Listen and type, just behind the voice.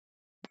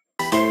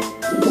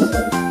Yo!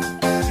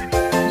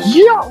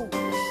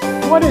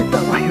 What is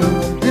up, my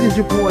dudes? It is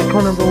your boy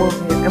Conrad here,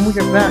 and we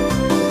are back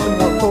with some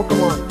more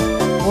Pokemon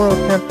Floral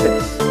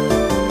Tempus.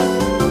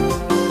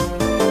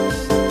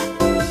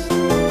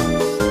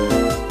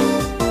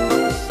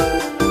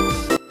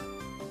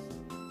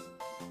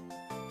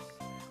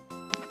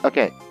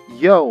 Okay,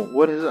 yo,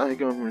 what is up,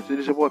 going? It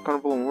is your boy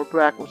Conrad, and we're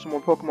back with some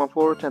more Pokemon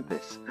Floral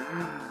Tempus.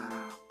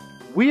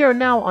 We are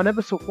now on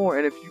episode 4,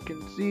 and if you can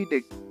see,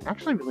 they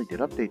actually really did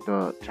update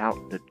the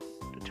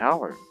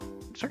tower.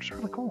 It's actually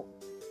really cool.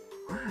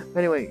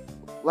 Anyway,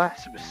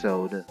 last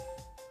episode,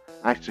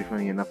 actually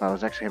funny enough, I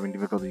was actually having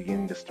difficulty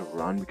getting this to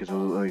run because it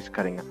was always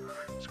cutting a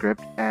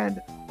script, and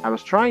I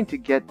was trying to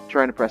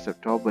press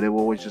F12, but it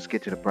will always just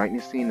get to the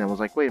brightness scene, and I was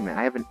like, wait a minute,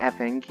 I have an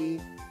FN key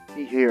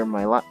here on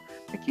my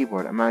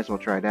keyboard, I might as well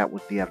try that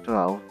with the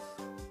F12,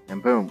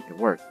 and boom, it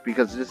worked.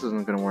 Because this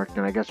isn't gonna work,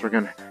 then I guess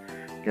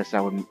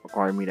that would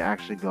require me to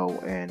actually go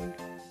and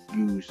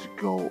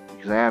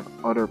because I have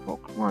other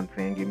Pokemon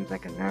fan games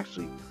that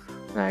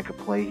I could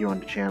play here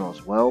on the channel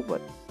as well,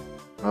 but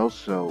I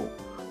was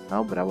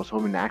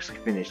hoping to actually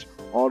finish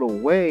all the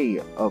way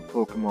of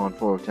Pokemon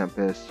Floral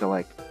Tempus till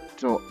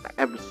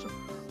episode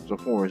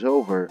 4 is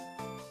over,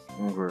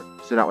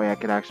 so that way I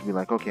could actually be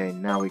like, okay,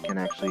 now we can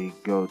actually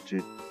go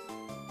to,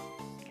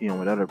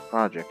 with other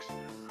projects.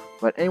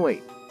 But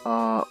anyway,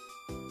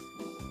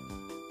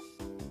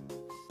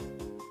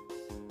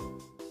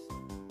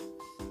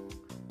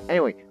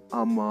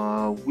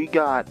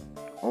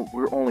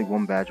 we're only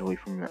one badge away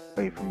from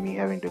me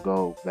having to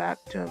go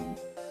back to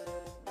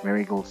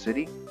Marigold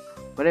City.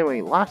 But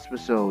anyway, last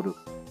episode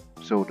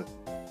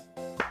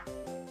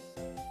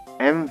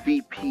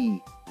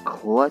MVP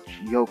Clutch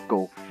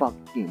Yoko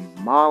fucking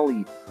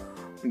Molly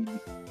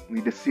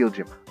we the Seal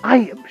Gym. I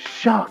am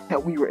shocked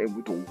that we were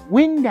able to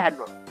win that in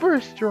the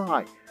first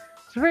try.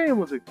 Serena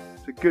was a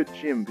good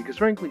gym because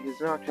frankly his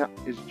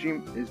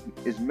gym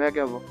is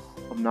mega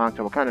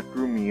obnoxious. It kind of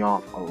threw me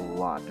off a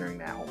lot during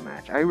that whole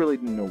match. I really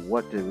didn't know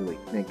what to really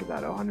think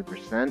about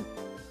 100%.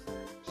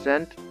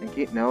 And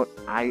keep note,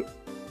 I'm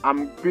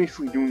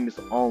basically doing this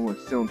all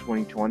still in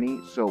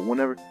 2020. So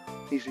whenever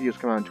these videos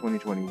come out in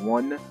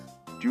 2021,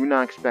 do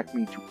not expect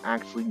me to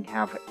actually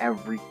have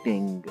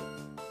everything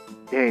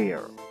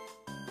there.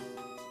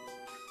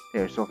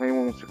 So if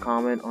anyone wants to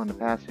comment on the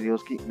past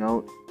videos, keep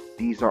note,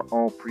 these are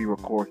all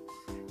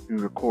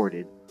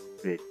pre-recorded,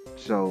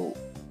 so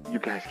you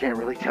guys can't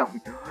really tell me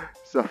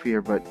stuff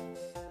here, but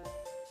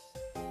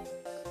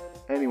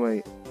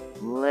anyway,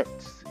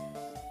 let's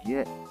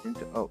get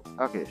into,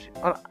 okay,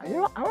 I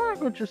want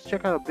to go just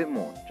check out a bit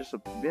more.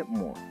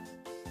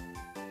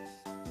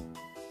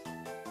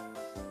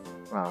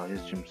 Wow,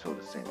 his gym's so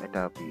the same. I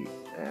thought it'd be,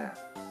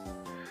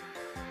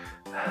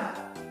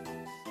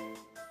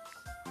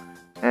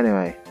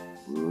 Anyway,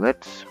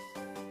 let's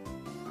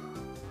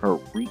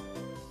hurry.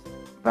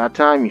 About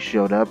time you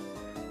showed up.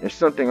 There's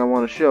something I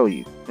want to show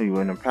you. You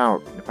in the power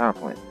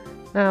plant.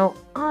 Now,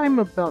 I'm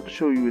about to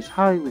show you is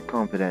highly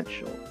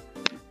confidential,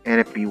 and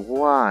it'd be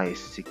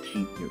wise to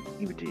keep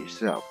it to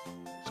yourself.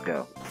 Let's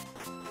go.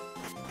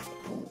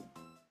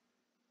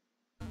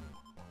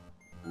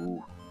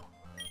 Ooh.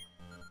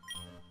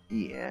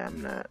 Yeah,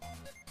 I'm not.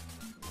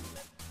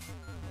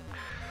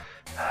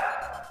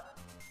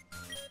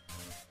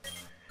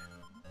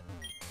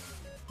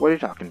 What are you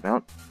talking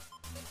about?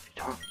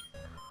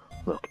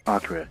 Look,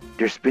 Akira,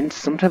 there's been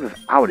some type of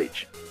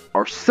outage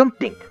or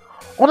something.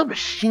 All the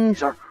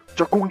machines are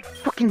going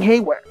fucking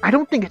haywire. I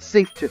don't think it's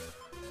safe to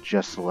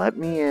just let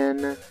me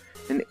in.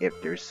 And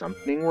if there's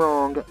something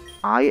wrong,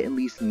 I at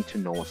least need to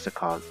know what's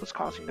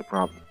causing the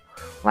problem.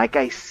 Like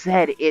I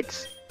said,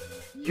 it's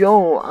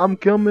I'm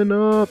coming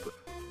up.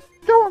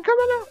 Yo, I'm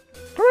coming up.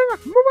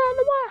 Move out of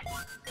the way.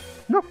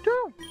 No,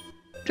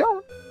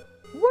 don't.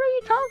 What are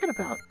you talking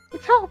about?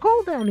 It's hell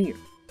cold down here.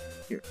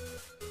 Here,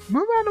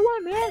 move out of the way,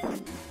 man.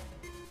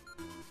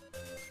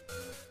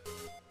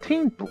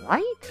 Team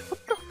Blight?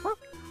 What the fuck?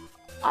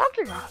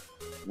 Akira!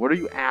 What are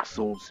you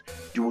assholes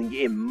doing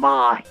in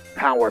my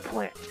power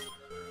plant?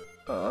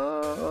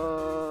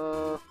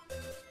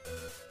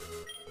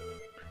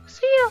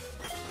 See ya!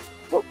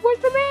 Wait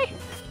for me!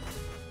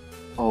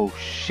 Oh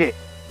shit!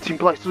 Team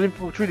Blight's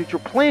infiltrated your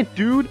plant,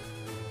 dude!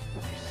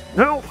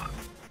 No!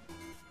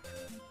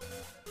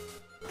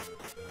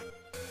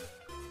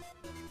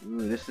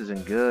 Ooh, this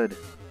isn't good.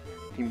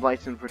 Team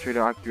Blight's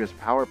infiltrated Akira's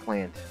power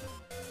plant.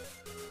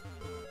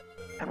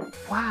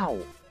 Wow.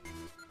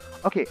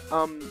 Okay,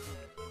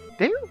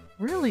 they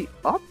really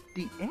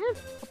upgraded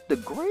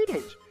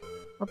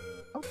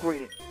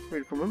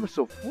from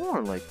episode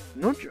 4. Like,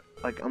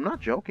 I'm not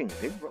joking.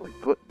 They really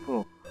put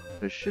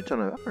a shit ton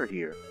of effort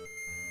here.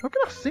 Look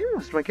at how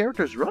seamless my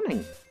character's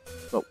running.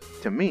 Well,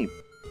 to me,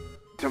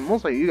 to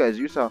most of you guys,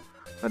 you saw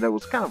that it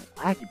was kind of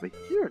laggy, but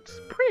here it's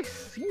pretty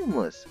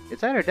seamless.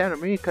 It's either down to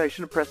me because I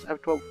should have pressed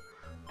F12.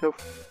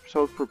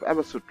 So for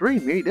episode 3,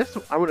 maybe this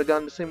I would have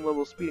gotten the same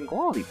level of speed and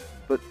quality.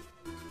 But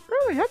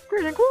really, that's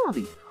great in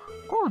quality.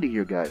 Quality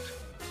here, guys.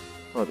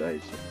 Oh,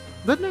 guys.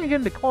 But then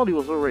again, the quality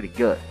was already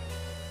good.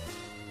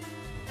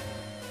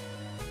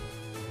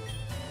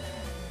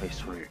 I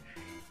swear,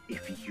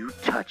 if you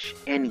touch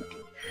anything,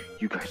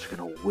 you guys are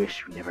gonna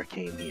wish you never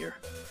came here.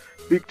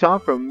 Big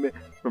talk from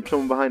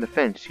someone behind the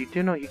fence. You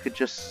do know you could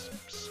just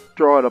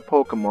throw out a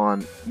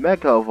Pokemon,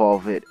 Mega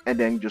Evolve it, and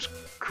then just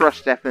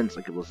crush that fence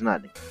like it was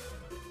nothing.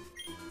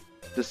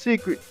 The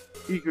secret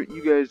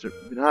you guys have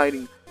been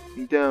hiding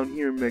down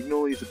here in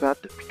Magnolia is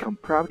about to become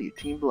property of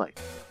Team Blight.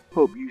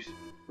 Hope you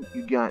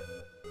got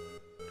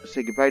to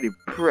say goodbye to your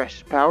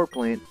precious power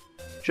plant.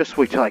 Just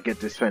wait till I get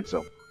this fence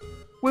up.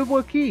 With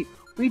what key?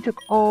 We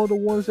took all the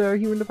ones that are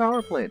here in the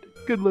power plant.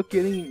 Good luck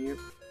getting in here.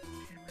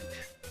 Damn it.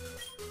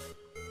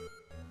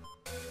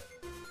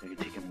 I can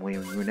take him away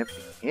and ruin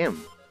everything.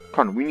 Him?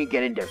 Conrad, we need to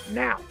get in there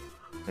now.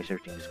 Guys,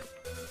 everything's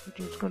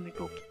going to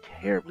go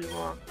terribly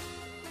wrong.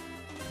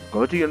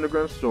 Go to the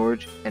underground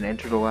storage and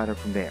enter the ladder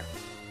from there.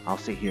 I'll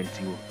stay here and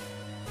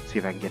see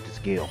if I can get this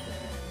gate open.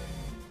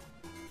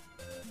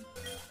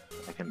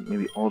 I can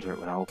maybe alter it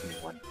without opening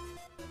one.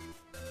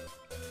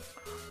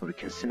 But we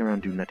can sit around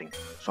and do nothing.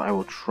 So I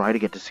will try to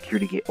get the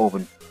security gate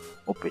open.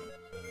 But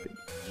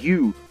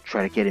you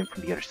try to get in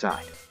from the other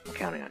side. I'm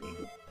counting on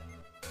you.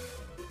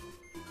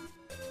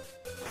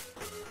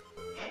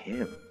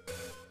 Him.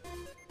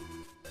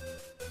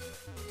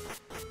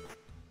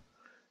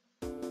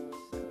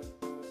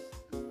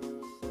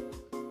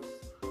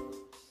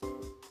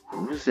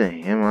 Who's the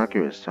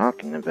Hammocker was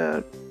talking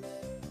about?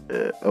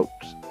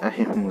 Oops.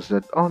 I almost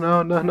said, oh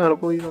no,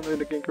 please don't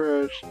let it get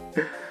crashed.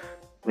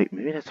 Wait,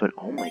 maybe that's what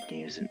All Might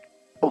games and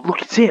oh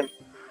look, it's him!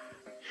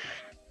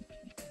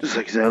 Just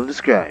like Zyla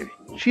described.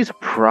 She's a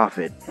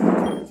prophet.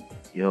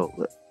 Yo,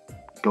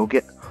 go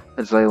let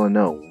Zyla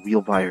know.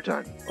 We'll buy her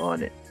time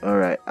on it.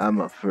 Alright,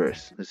 I'm up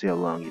first. Let's see how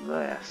long you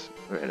last.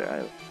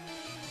 Alright.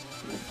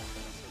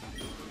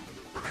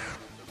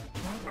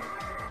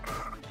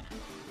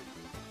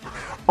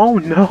 Oh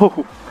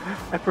no!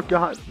 I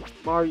forgot.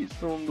 Mari's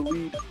still in the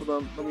lead. Hold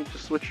on, let me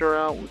just switch her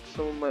out with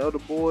some of my other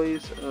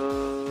boys.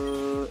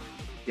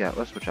 Yeah,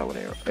 let's switch out with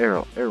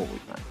Arrow. Arrow will be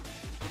fine.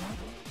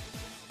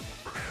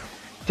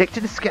 Take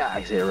to the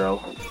skies, Arrow.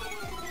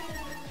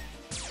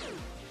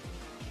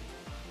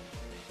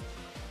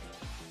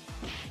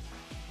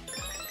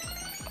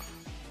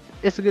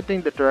 It's a good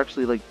thing that they're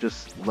actually like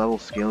just level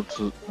scaled.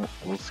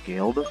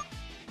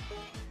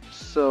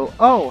 So,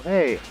 oh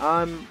hey,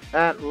 I'm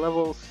at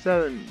level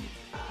 7.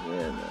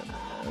 Yeah, no,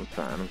 I'm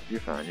fine. You're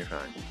fine.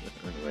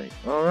 Anyway,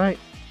 alright.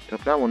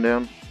 Took that one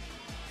down.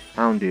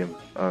 Houndoom.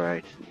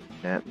 Alright.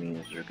 That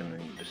means we're gonna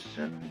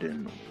descend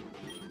in.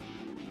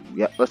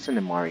 Yep, let's send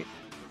in Mari.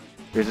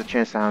 There's a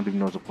chance that Houndoom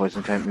knows a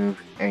poison type move.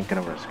 Ain't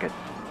gonna risk it.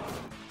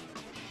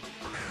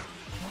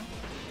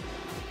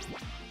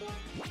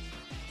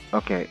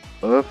 Okay,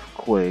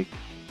 Earthquake.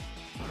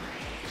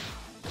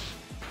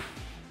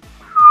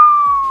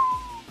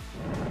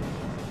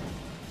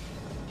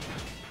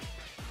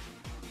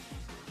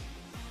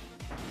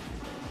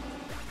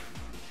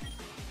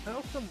 I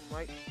also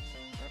might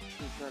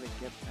actually try to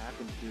get back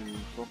into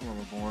Pokemon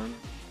Reborn.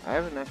 I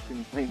haven't actually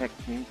been playing that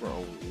game for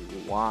a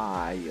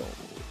while.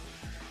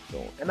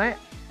 So, and I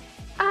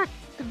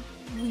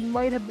actively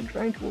might have been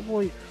trying to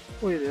avoid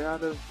it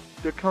out of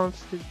the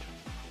constant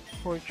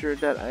torture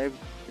that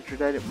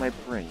it might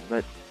bring,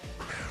 but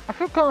I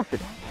feel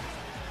confident.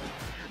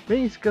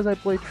 Maybe it's because I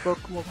played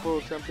Pokemon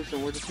Floral Tempus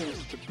and where the game is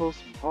supposed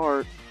to be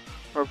hard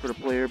for the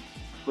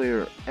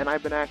player, and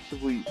I've been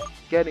actively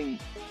getting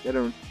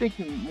better and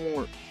thinking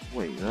more.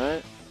 Wait,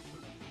 what?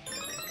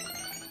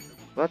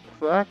 What the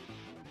fuck?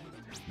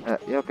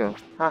 Yoko.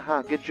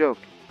 Haha, good joke.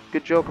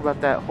 Good joke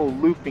about that whole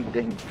looping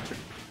thing.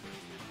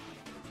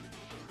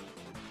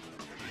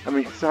 I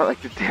mean, it's not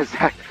like the devs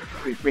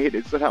actively made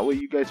it so that way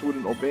you guys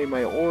wouldn't obey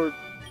my order.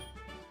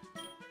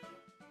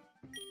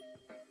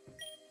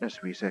 That's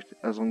to be accepted.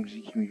 As long as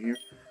you keep me here,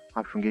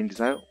 hop from getting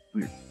this out,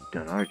 we've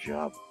done our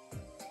job.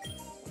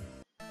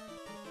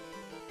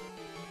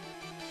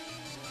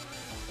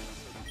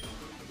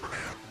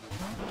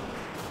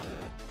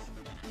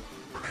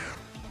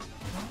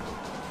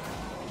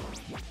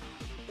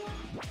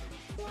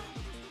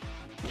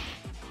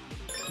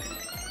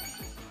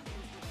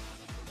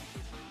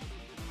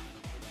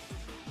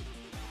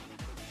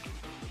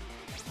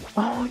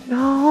 Oh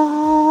no!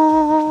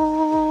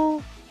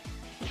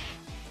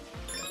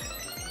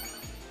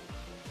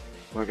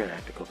 We're gonna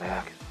have to go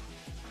back.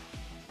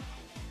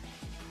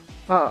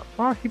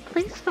 Marky,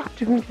 please stop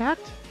doing that.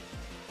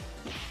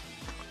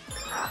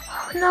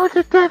 Oh no,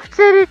 the dev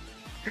said it!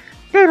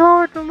 They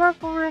lowered the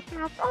level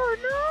record. Oh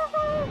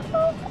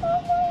no!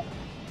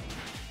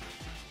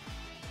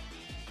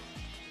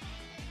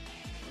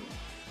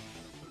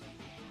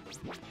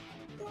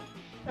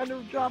 And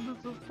their job is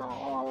to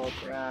oh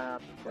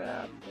crap.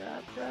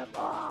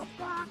 Oh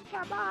fuck,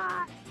 come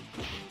on!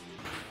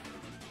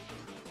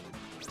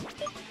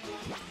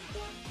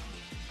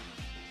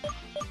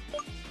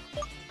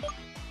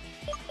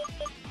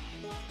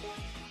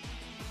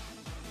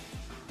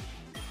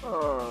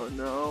 Oh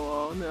no.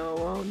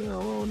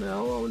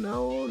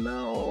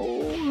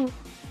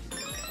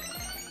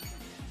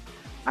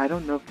 I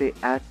don't know if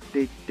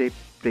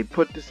they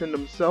put this in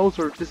themselves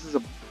or if this is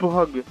a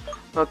bug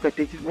that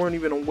they weren't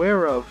even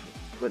aware of.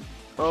 But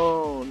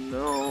oh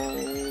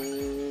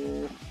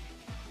no.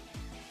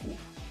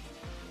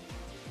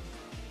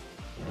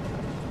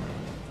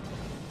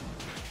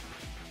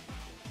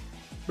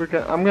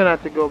 I'm gonna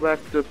have to go back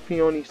to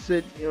Peonia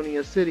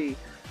City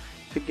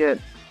to get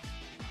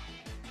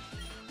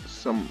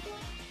some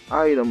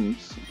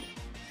items.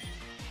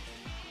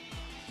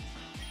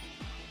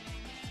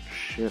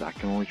 Shit, I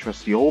can only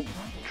trust the old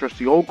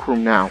crew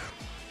now.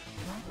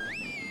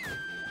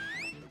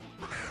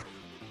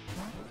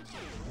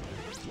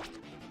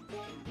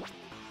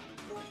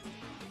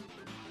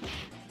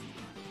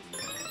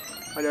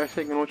 Why did I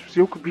say I can only trust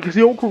the old crew? Because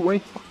the old crew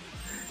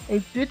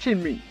ain't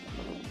ditching me.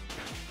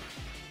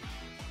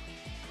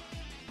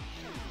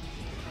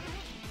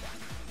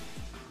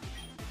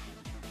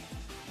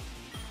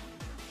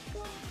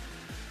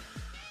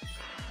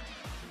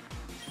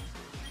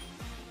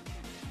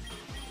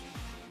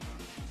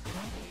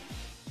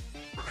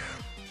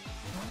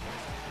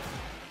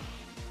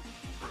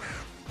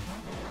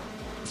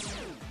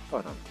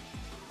 Hold on.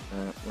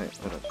 Wait,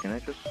 hold up. Can I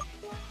just...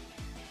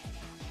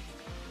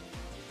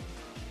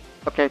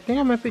 Okay, I think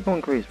I might be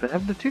going crazy, but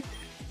have the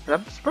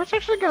Spurs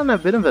actually gotten a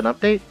bit of an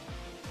update?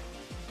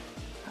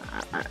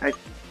 I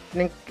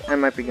think I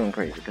might be going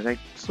crazy, because I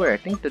swear, I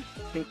think the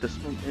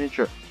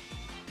miniature...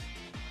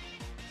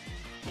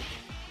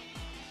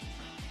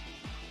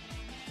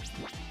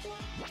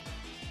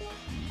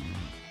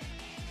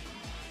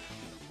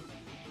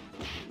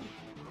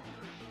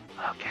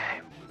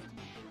 Okay.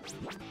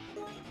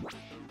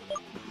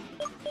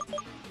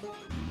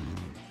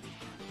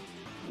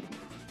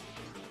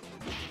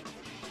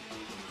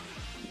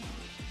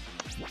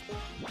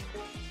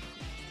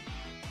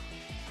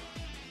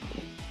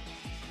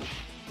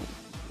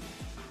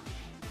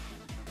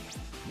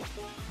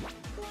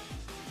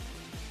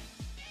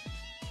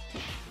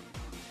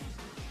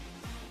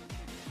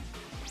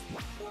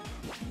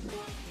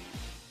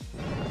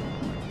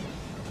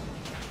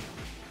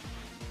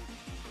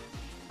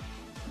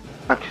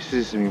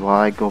 Excuse me while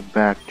I go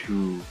back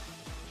to...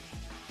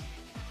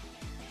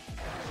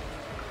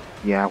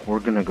 Yeah, we're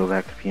gonna go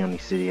back to Peony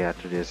City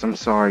after this. I'm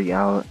sorry,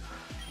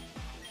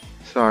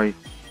 Sorry,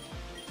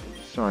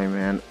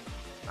 man.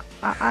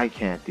 I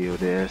can't do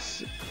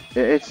this.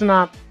 It's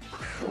not...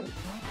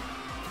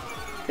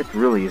 It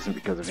really isn't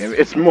because of him.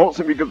 It's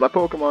mostly because my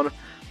Pokemon...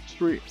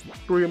 Three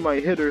of my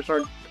hitters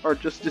are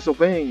just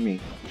disobeying me.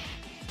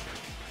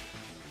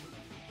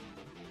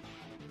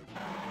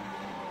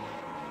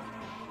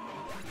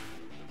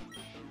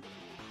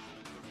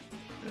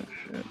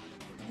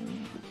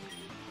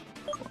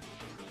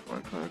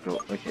 Go.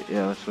 Okay,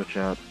 yeah, let's switch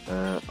out.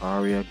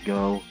 Aria,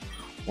 go.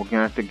 We're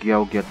gonna have to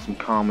go get some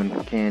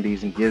common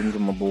candies and give them to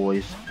my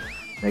boys.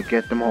 And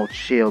get them all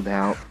chilled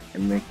out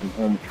and make them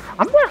home.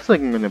 I'm actually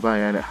gonna buy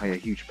a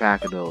huge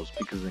pack of those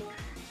because in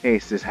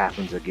case this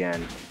happens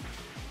again.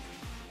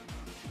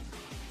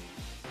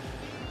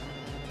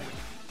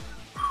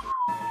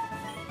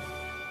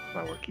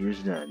 My work here's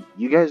done.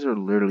 You guys are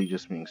literally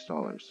just me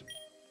installers.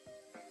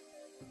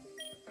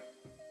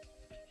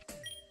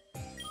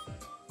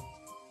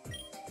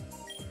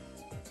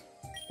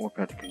 Warp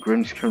out to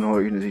Congrats criminal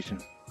organization.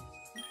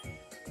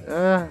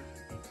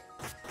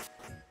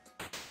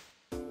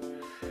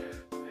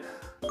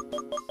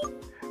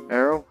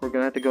 Arrow, we're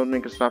gonna have to go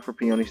make a stop for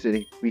Peony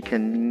City. We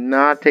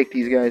cannot take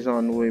these guys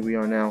on the way we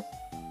are now.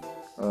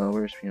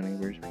 Where's Peony?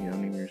 Where's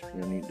Peony? Where's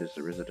Peony? This is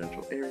a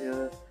residential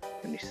area.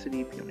 Peony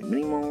City, Peony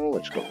Mini Mall.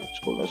 Let's go, let's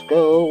go, let's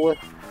go.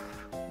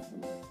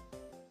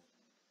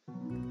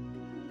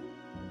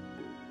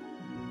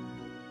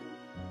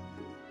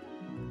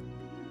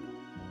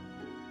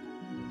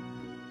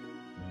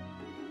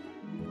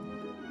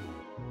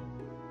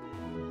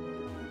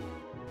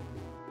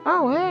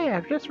 Oh, hey,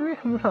 I've just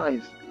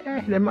realized.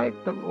 Hey, the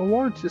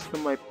reward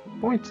system, my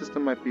point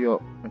system might be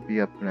up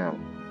now.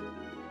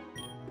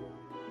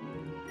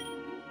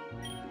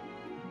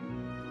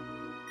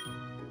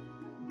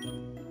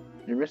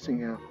 You're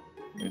missing out.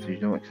 Means you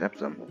don't accept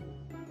them.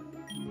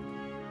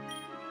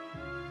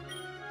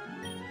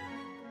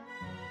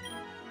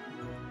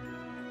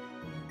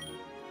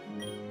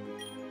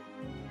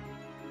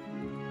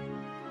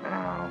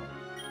 Ow.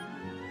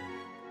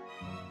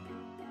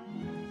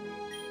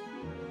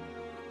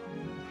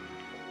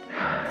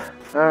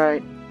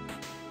 Alright.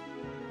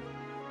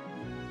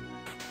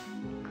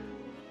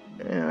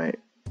 Alright.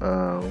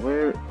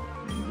 Where...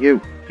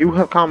 You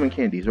have common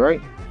candies,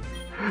 right?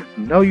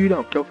 No, you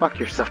don't. Go fuck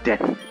yourself,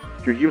 then.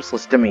 You're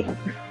useless to me.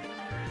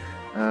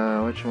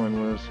 Which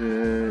one was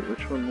it?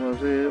 Which one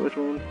was it? Which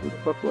one? Who the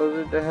fuck was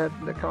it that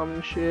had the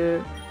common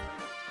shit?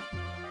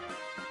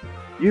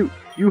 You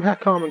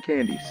had common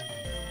candies.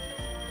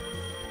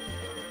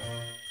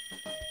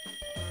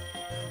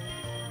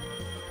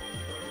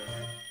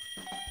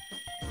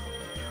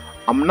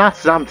 I'm not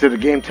something till the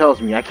game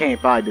tells me I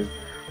can't buy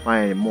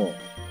anymore.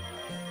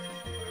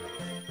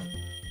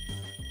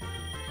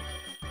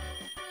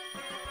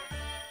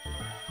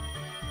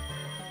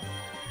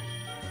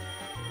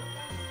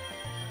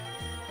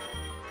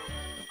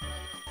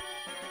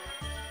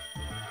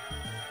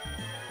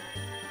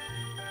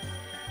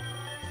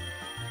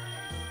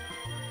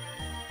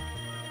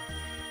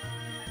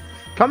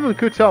 Someone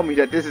could tell me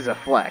that this is a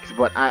flex,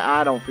 but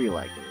I don't feel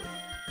like it.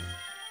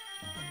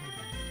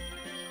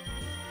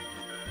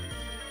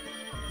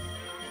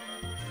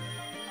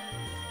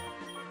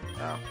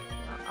 Oh,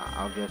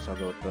 I'll guess I'll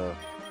go with the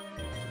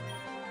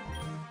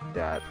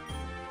that.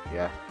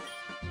 Yeah.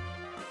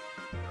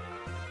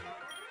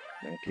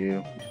 Thank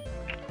you.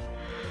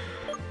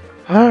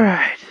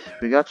 Alright,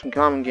 we got some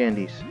common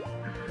candies.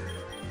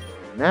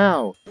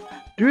 Now,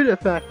 due to the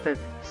fact that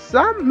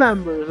some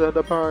members of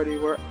the party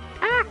were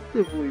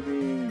actively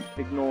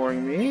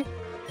ignoring me,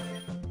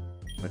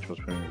 which was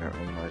putting their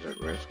own lives at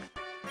risk.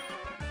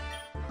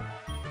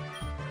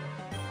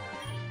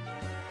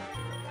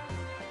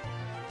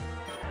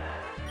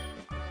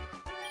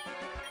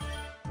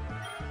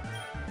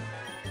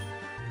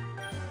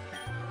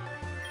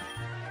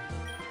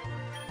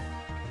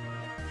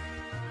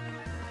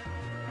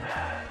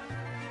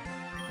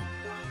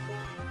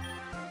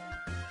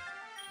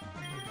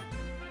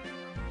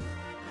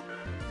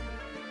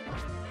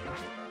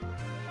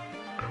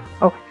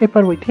 Oh, hey, by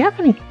the way, do you have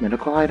any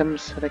medical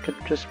items that I could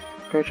just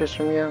purchase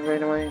from you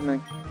right away? Like,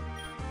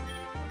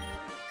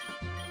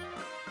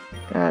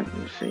 let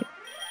me see.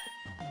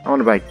 I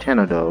want to buy 10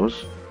 of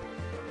those.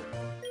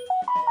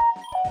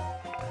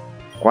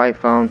 Quiet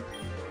phone.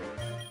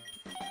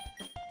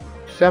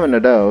 7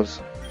 of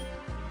those.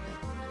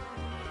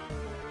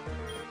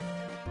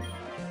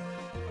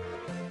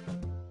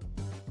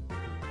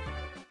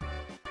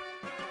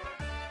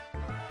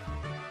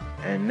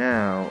 And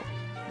now,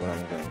 what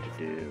I'm going to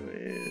do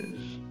is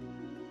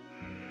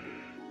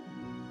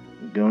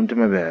go into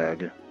my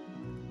bag,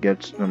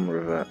 get some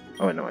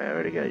oh no, I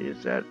already got to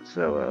use that.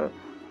 So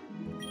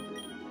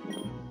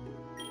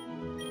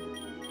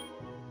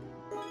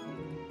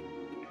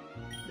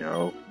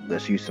no,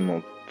 let's use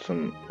some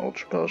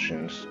ultra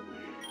potions.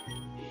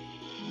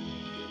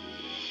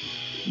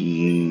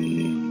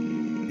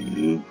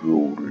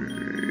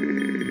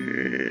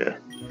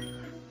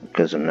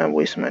 Because I'm not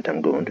wasting my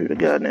time going through the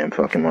goddamn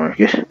fucking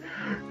market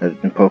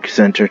and Poke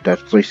Center.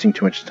 That's wasting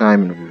too much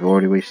time, and we've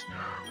already wasted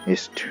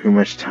too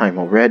much time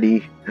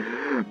already.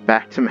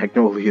 Back to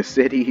Magnolia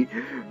City,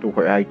 to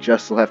where I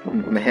just left the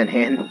man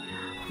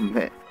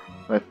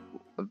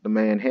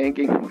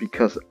hanging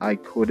because I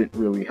couldn't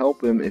really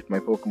help him if my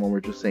Pokemon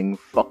were just saying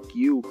 "fuck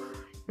you"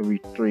 every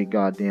 3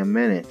 goddamn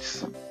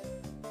minutes.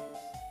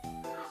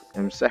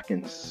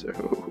 Seconds. So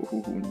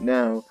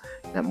now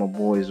that my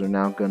boys are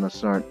now gonna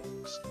start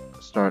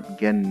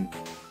getting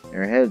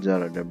their heads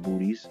out of their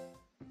booties.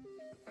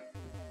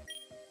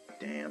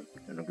 Damn,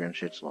 and the grand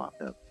shit's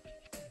locked up.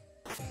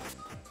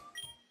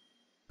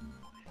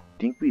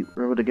 Think we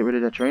were able to get rid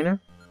of that trainer?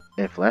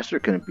 If Lester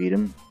couldn't beat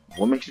him,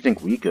 what makes you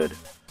think we could?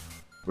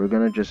 We're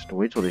gonna just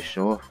wait till they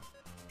show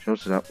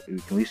us that we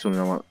can at least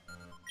know what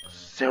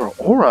Sarah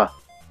Aura.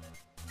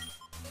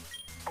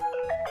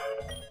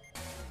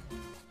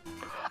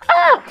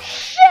 Oh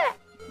shit!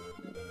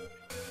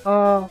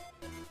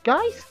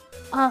 Guys,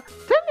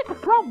 technical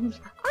problems.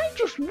 I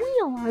just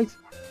realized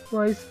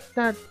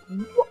that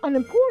an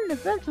important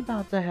event's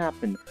about to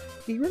happen.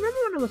 You remember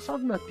when I was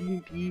talking about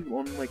D&D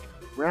on like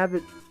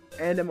rabbit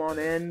Andamon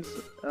ends?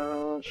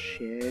 Oh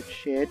shit!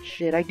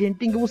 I didn't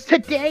think it was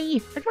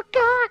today. I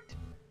forgot.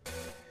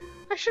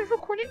 I should have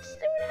recorded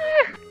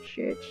sooner.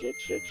 Shit.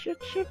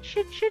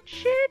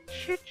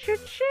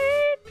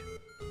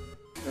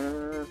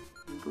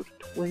 Go to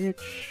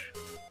Twitch.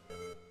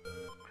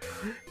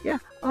 Yeah,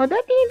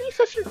 that D&D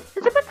session is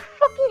about to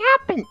fucking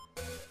happen.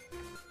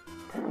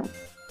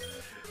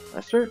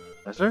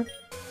 Lester?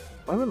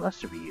 Why would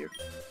Lester be here?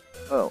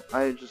 Oh,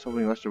 I was just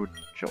hoping Lester would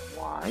show.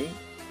 Why?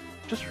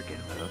 Just forget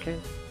about it, okay?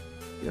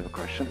 You have a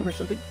crush on him or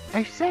something?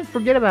 I said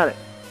forget about it.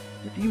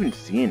 Have you even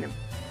seen him?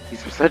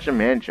 He's such a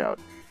man-child.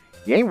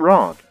 You ain't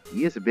wrong.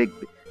 He is a big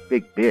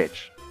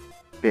bitch.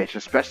 Bitch,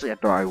 especially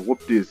after I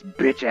whooped his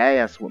bitch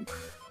ass.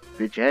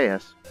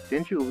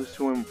 Didn't you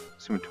listen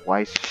to him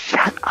twice?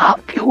 Shut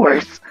up,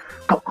 viewers!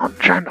 Come on, I'm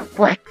trying to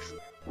flex.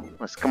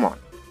 Come on.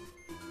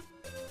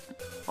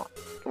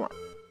 Come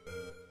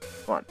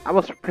on. I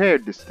was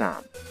prepared this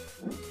time.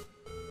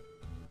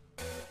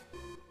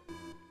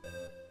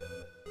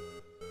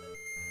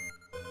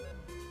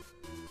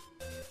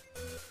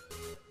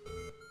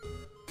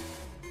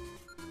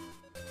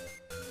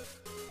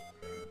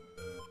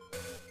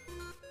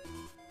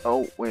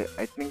 Oh, wait,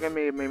 I think I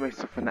may have made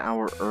myself an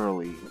hour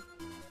early.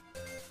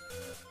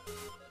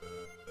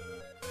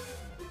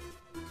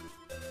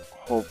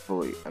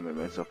 Hopefully, I made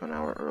myself an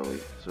hour early,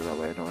 so that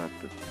way I don't have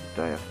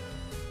to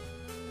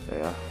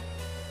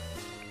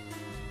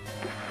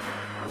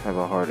have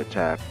a heart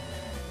attack.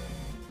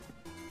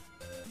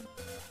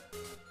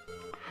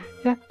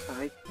 Yeah,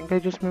 I think I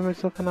just made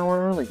myself an hour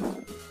early.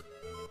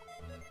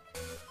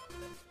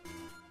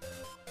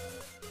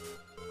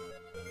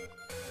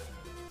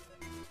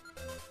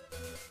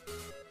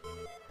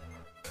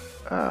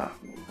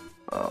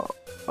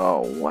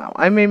 Oh wow,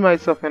 I made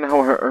myself an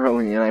hour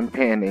early and I'm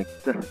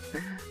panicked.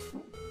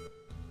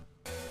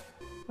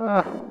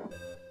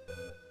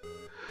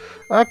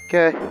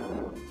 Okay.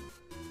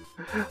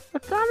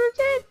 What time is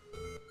it?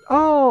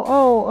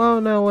 Oh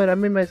no, wait, I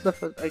made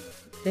myself, I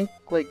think,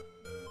 like,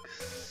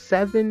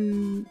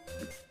 7,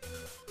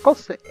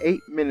 close to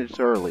 8 minutes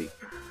early.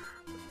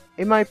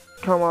 It might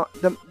come out,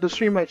 the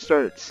stream might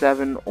start at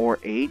 7 or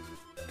 8,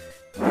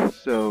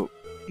 so,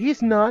 he's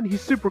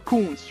super cool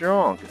and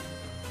strong.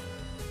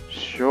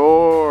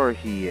 Sure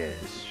he is.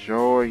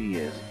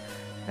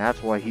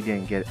 That's why he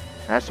didn't get,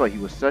 that's why he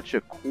was such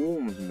a cool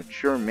and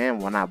mature man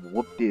when I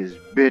whooped his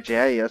bitch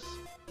ass.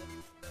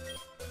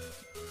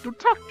 Don't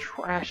talk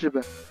trash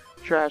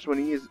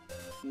when he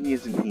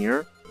isn't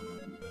here.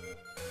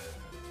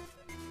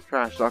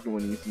 Trash talking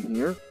when he isn't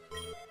here.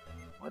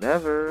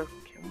 Whatever.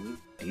 Can we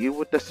deal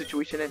with the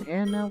situation at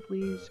hand now,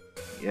 please?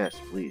 Yes,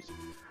 please.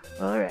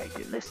 Alright,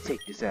 let's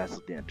take this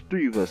asshole down. The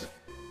 3 of us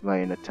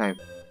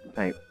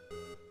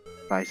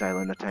buys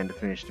Island enough time to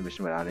finish the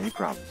mission without any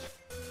problems.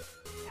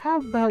 How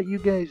about you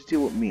guys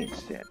deal with me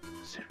instead,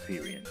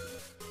 Spherian?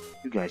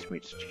 You guys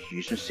made such a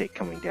huge mistake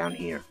coming down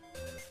here.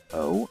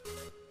 Oh?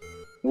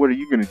 What are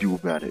you gonna do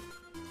about it?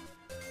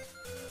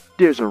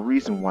 There's a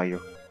reason why you're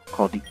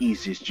called the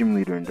easiest gym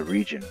leader in the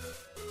region.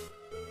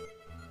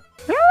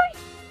 Really?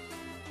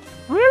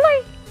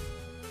 Really?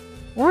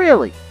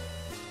 Really?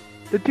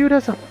 The dude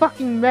has a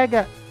fucking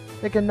mega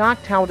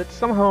knockdown that's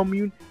somehow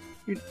immune.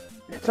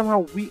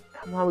 Somehow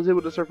was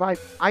able to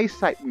survive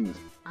eyesight wounds.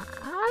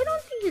 I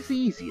don't think it's the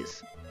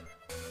easiest.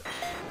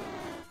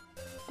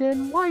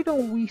 Then why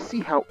don't we see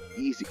how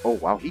easy? Oh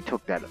wow, he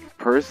took that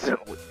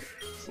personally.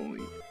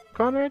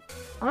 Conrad,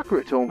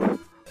 Akira told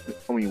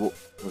me what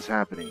was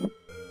happening.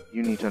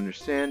 You need to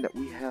understand that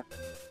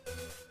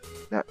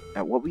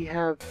what we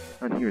have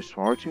on here is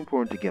far too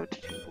important to give it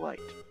to Team Blight.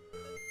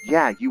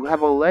 Yeah, you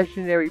have a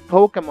legendary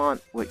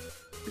Pokemon. Wait,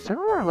 is that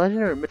a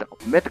legendary or mythical?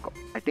 Mythical.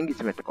 I think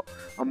it's mythical.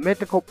 A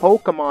mythical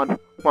Pokemon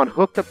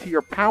hooked up to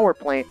your power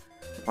plant.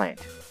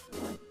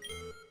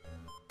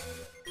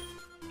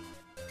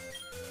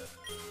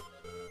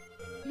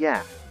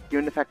 Yeah,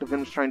 given the fact that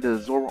Venom's trying to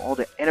absorb all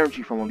the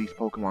energy from all these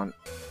Pokemon.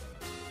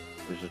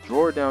 There's a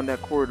drawer down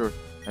that corridor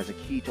that has a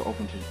key to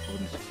open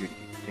the security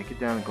gate. Take it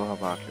down and go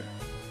help Akira.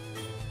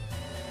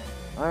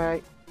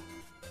 Alright.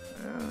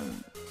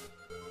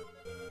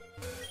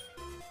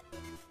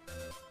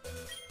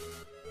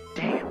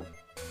 Damn.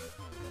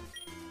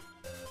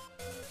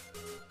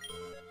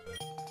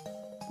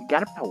 We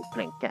got a power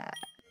plant guy.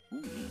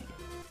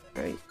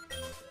 Right.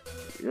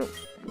 Yep.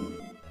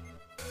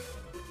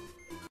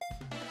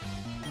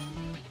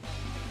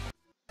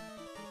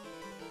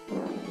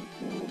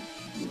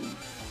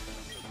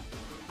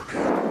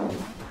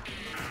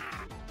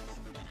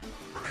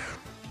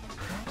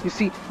 You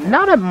see,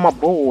 now that my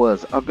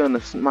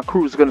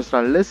crew's gonna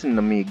start listening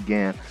to me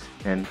again,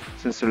 and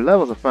since their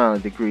levels are finally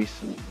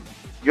decreased,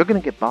 you're gonna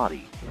get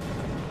bodied.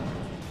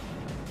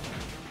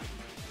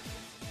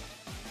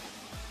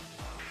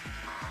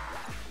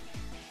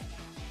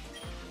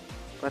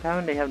 But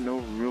haven't they have no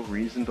real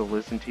reason to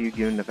listen to you,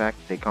 given the fact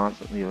that they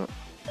constantly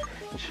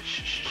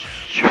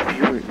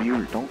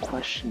viewer, don't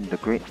question the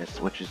greatness,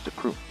 which is the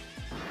crew.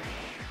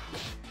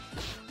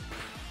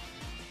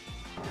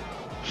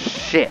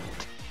 Shit.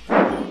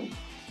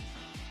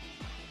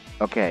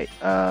 Okay,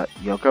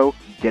 Yoko,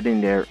 get in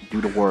there, do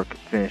the work,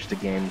 finish the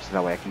game, so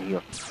that way I can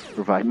heal.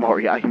 Provide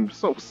Mario. I am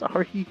so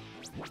sorry.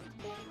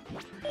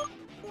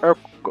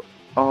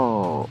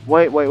 Oh,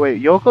 wait.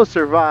 Yoko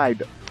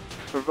survived.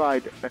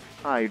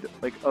 Hide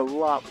like a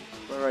lot.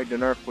 Alright,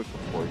 an earthquake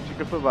before. She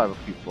can survive a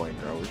few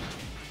flamethrowers.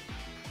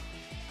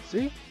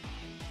 See?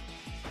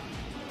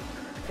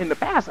 In the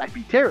past, I'd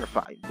be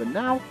terrified, but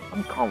now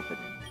I'm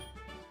confident.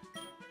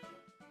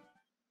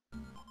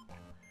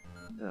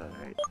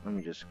 Alright, let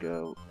me just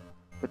go.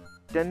 But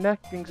then that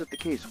brings up the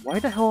case. Why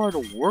the hell are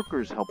the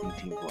workers helping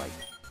Team Blight?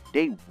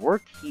 They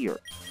work here.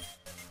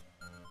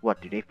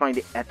 What, do they find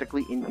it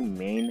ethically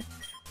inhumane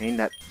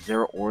that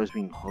Zero Aura is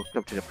being hooked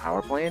up to the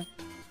power plant?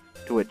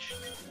 To which...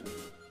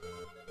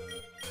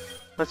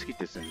 Let's get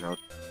this in note.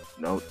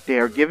 No, they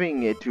are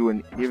giving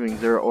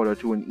Zero Aura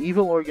to an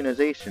evil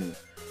organization.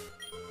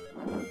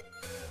 So,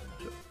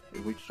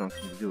 we just don't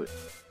need to do it.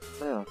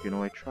 Well, you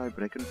know, I tried,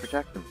 but I couldn't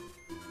protect them.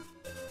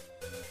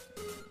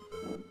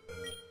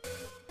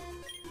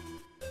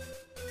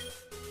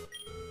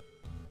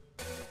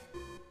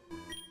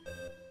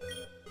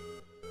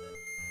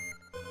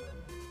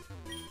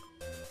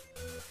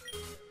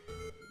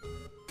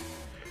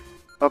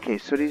 Okay,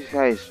 so these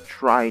guys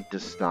tried to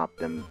stop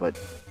them, but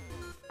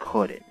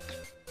couldn't.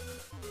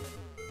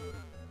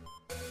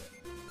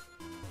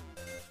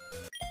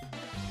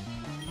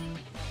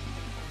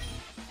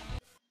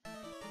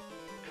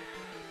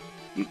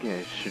 You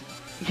guys should...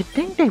 You'd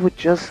think they would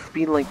just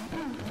be like...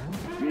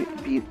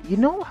 You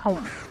know how...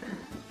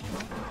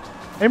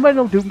 Anybody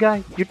know Doom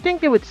Guy? You'd think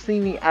they would see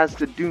me as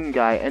the Doom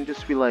Guy and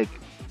just be like...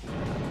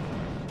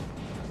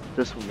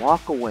 Just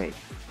walk away.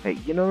 Hey,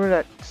 you know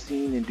that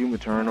scene in Doom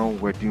Eternal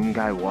where Doom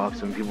Guy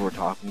walks and people were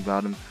talking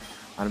about him,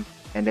 and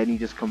then he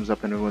just comes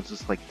up and everyone's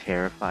just like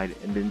terrified,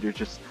 and then they're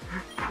just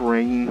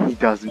praying he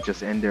doesn't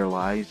just end their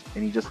lives,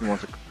 and he just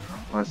wants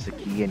the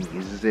key and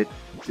uses it.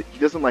 He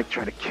doesn't like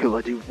try to kill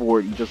a dude for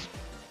it. He just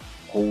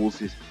holds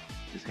his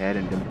head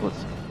and then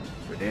puts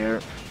over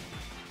there.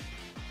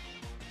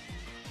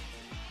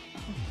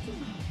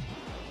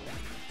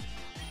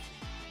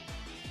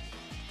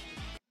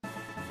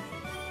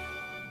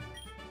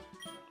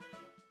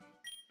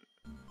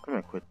 I'm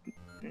gonna quit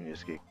in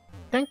this game.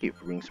 Thank you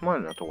for being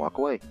smart enough to walk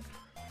away.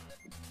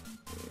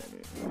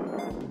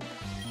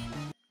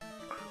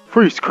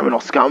 Freeze, criminal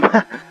scum!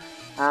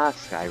 Ah,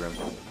 Skyrim.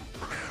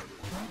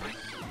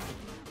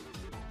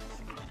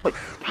 Wait,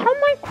 how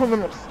am I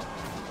criminals?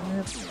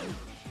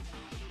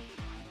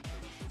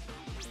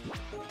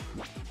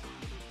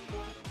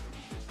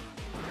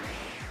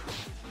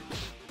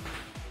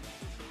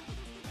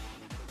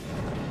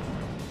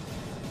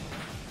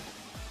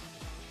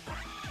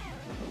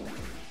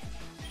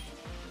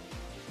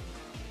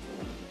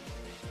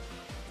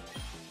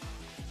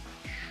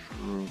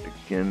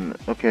 Again.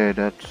 Okay,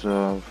 that's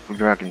for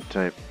dragon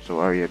type. So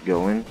are you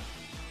going?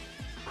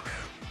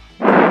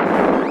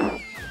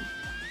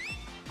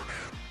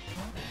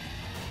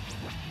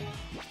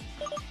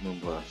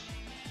 Moonblast.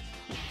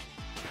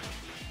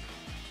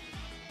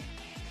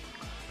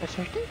 I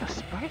sure think the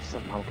sprite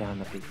somehow got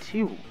an update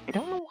too. I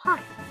don't know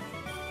why.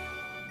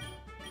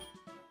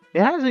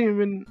 It hasn't even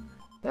been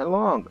that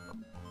long.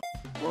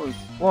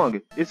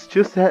 Long. It's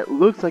just that it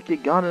looks like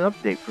it got an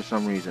update for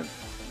some reason.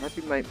 Might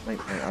be my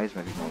eyes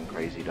might be going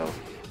crazy though.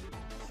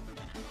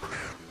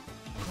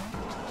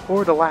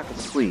 Or the lack of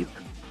sleep.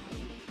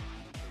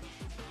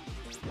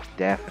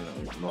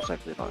 Definitely, most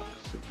likely the lack of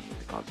sleep is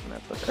the cause of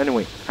that. But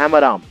anyway,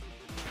 Hamadam.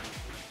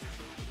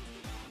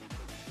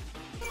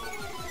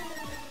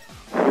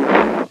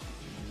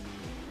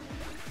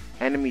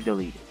 Enemy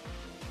deleted.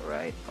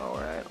 Alright.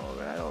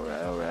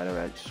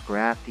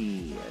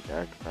 Scrappy,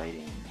 dark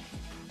fighting.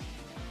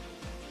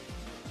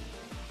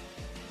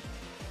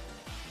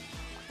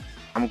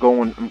 I'm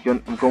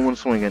going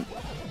swinging.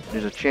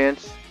 There's a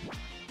chance,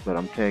 but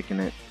I'm taking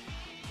it.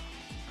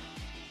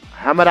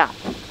 Hammer out.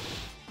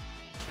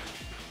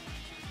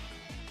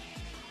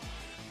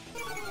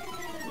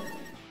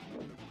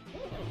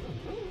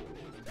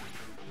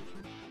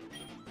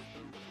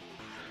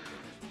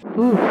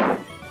 Whew.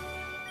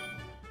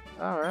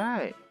 All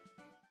right.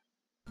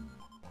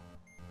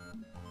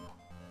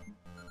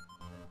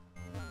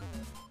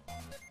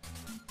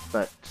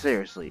 But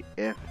seriously,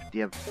 if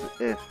the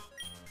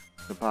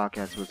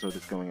podcast episode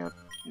is going up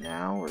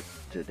now or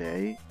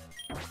today,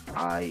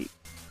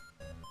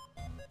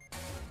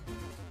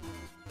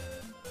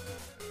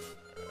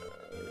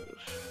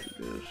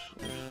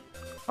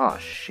 oh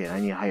shit,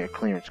 I need a higher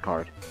clearance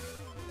card.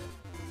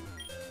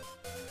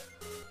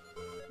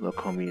 Look,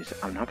 homies,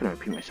 I'm not gonna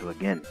repeat myself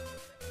again.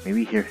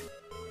 Maybe here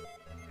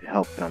to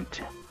help, but I'm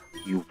telling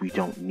you, we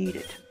don't need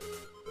it.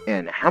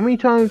 And how many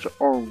times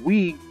are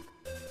we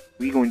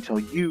going to tell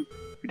you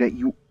that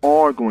you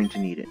are going to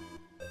need it?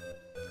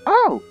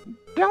 Oh,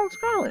 down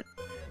Scarlet.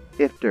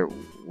 If there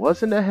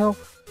wasn't a help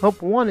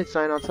wanted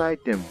sign outside,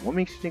 then what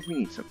makes you think we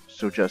need some?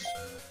 So just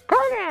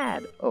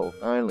Conrad! Oh,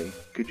 finally.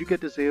 Could you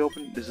get this gate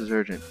open? This is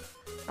urgent.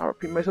 I'll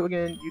repeat myself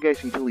again. You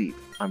guys need to leave.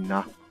 I'm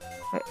not.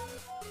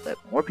 Let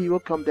more people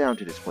come down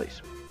to this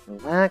place.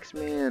 Relax,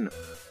 man.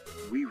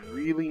 We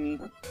really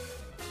need.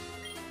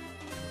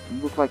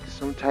 You look like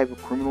some type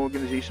of criminal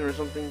organization or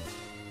something.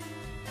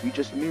 We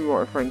just knew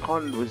our friend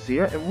Conrad was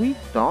there, and we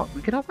thought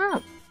we could help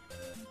out.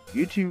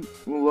 You two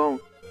alone,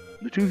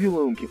 the two of you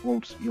alone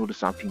won't be able to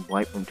stop Team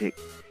Blight from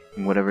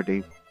taking whatever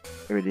it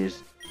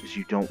is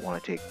you don't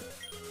want to take.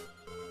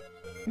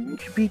 And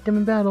if you beat them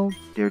in battle,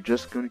 they're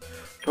just going to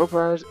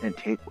torpedo and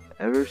take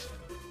whatever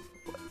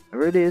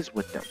it is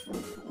with them.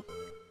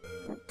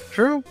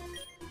 True?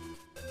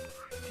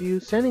 To you,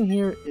 standing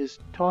here is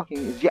talking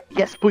is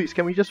yes, please.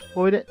 Can we just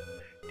avoid it?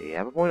 Do you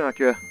have a point,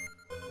 Akira?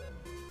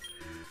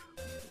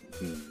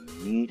 We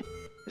need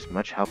as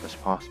much help as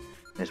possible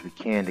as we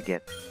can to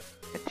get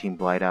Team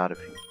Blight out of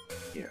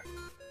here.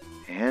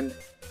 And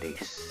they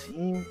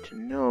seem to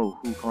know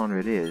who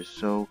Conrad is,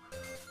 so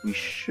we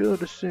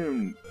should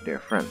assume they're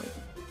friendly.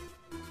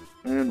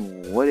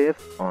 And what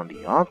if, on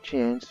the off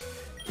chance,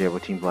 there were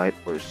Team Blight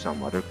or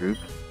some other group,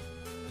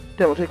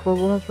 then we'll take full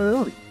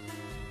responsibility.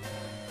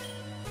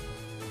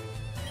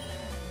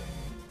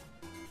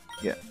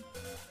 Yeah.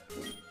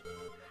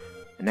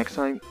 And next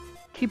time,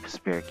 keep a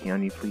spare key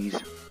on you, please.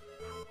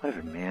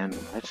 Whatever, man.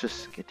 Let's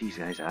just get these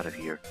guys out of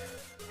here.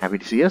 Happy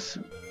to see us?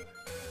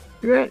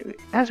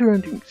 As we were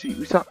entering,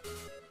 we saw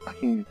I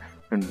can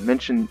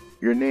mention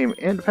your name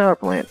and the power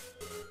plant.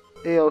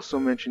 They also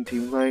mentioned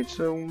Team Light,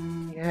 so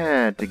we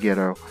had to get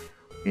our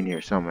in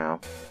here somehow.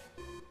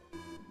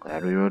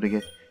 Glad we were able to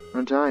get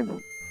on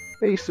time.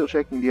 Faye's still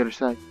checking the other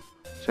side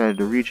of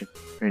the region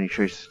for any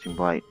traces of Team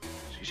Blight.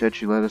 She said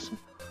she'd let us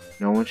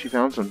know when she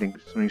found something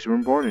super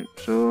important.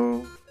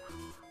 So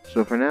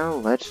for now,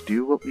 let's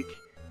do what we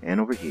can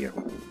over here.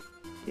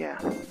 Yeah.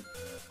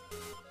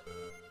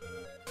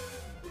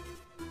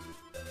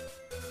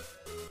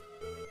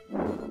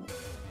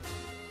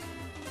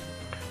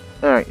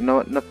 Alright, you know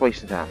what? Enough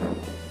wasting time.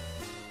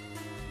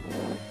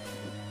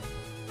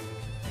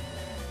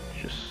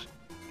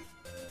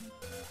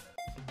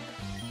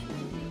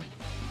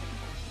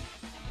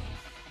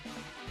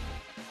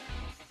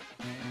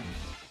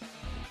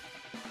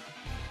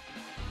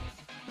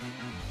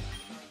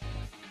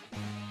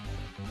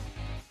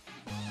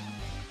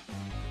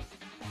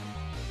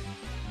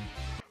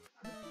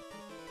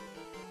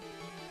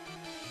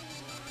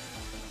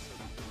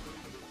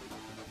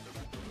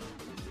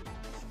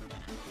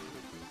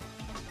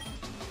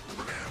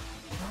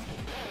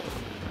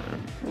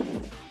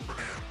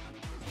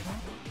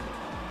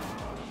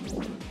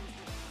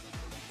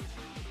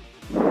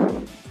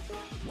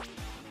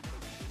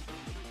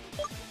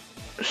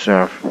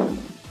 Surf.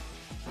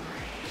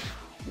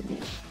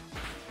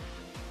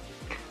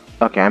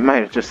 Okay, I might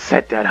have just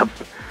set that up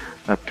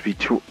to be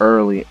too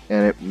early,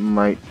 and it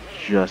might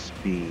just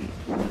be.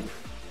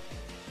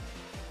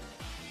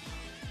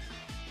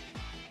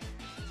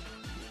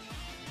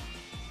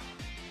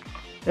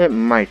 It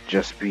might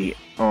just be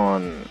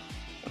on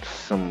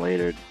some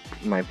later.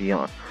 Might be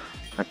on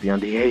the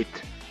 8th.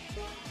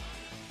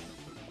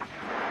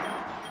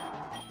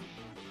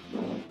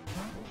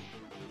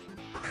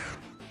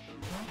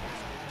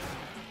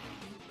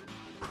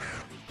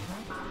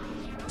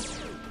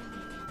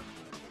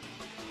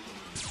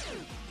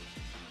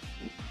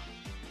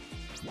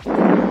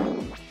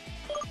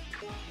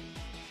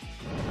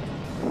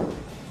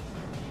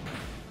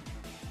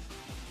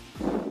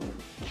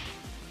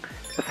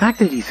 The fact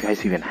that these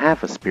guys even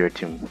have a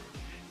Spiritomb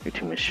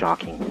is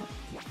shocking.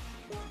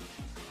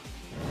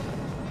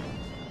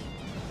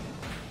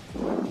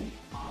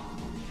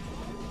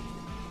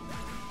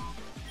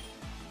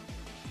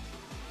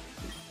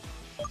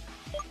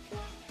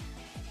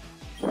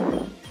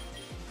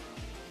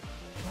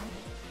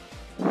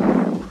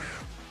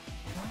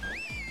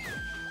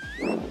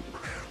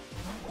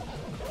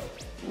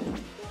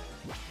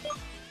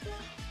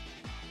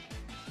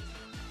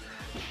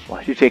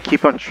 Why do they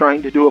keep on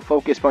trying to do a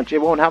focus punch? It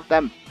won't help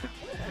them.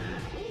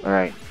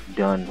 Alright,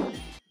 done.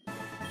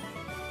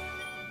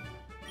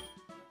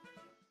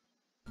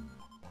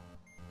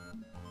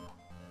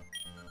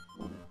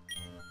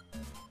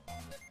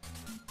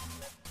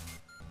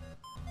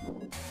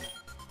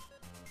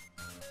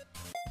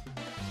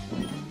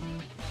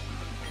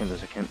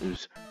 I can't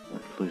lose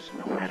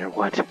no matter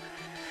what.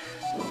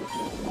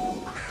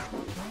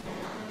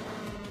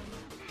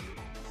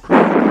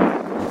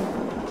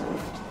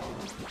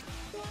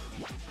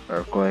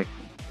 Earthquake.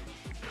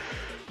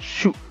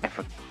 Shoot, I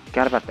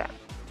forgot about that.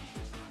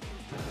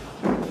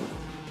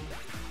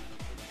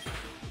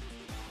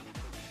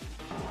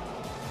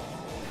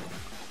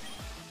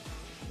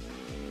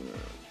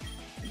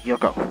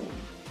 Yoko.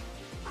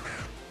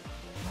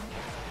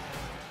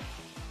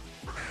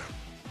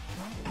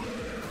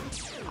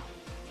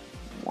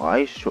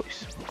 Wise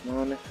choice. Come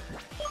on.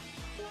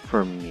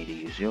 For me to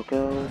use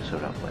Yoko, so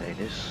that way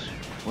this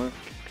work.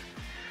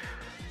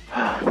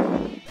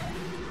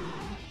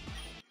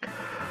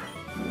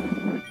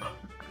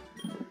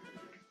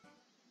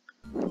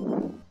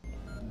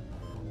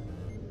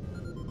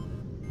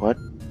 What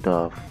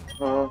the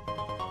fuck?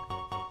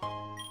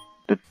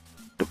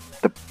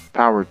 The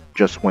power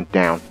just went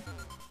down.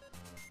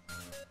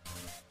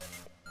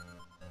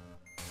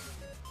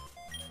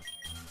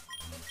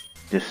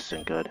 This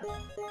isn't good.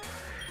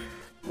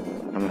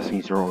 Unless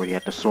these are already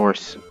at the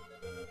source.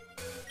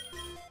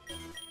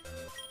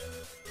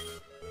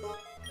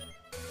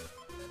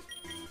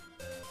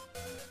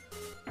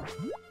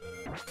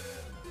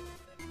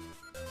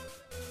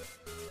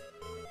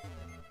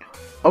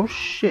 Oh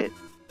shit.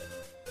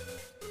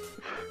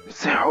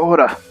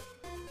 Zeraora.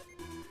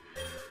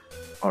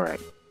 Alright.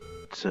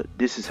 So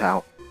this is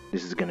how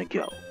this is gonna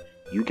go.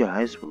 You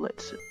guys will let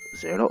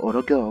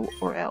Zeraora go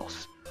or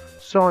else.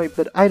 Sorry,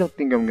 but I don't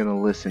think I'm gonna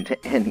listen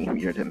to any of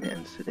your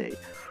demands today.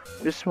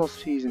 This small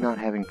city's not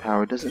having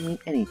power doesn't mean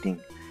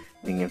anything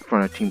being in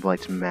front of Team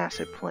Blight's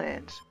massive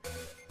plans.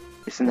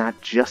 It's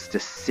not just a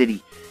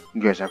city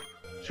you guys are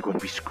going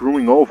to be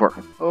screwing over.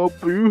 Oh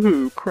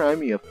boo-hoo, cry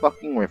me a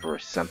fucking river or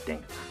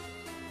something.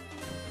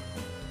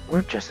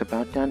 We're just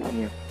about done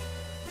here.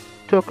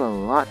 Took a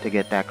lot to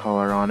get that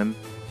color on him,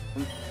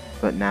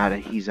 but now that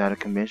he's out of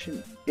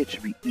commission, it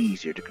should be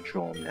easier to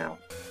control him now.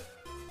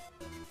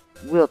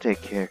 We'll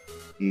take care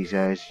of these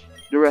guys.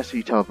 The rest of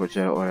you teleport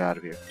Zeraora out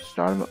of here.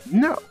 Start him up.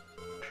 No!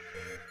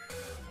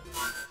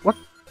 What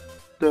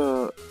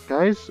the...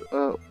 Guys,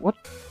 what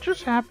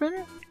just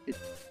happened? It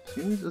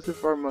seems as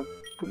if our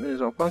equipment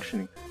is all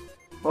functioning.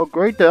 Oh,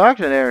 great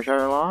deduction there,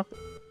 Sherlock.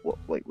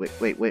 Wait.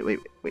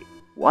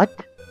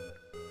 What?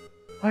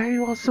 Why are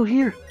you all still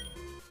here?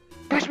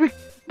 Guys, we're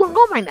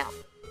going by now.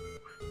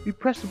 We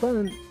pressed the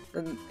button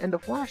and the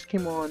flash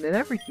came on and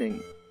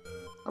everything.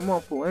 I'm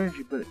on full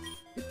energy, but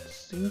it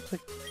seems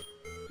like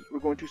we're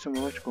going through some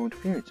electrical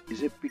interference.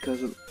 Is it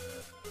because of...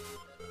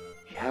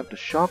 You have the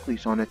shock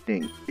leads on that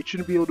thing. It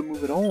shouldn't be able to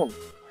move at all.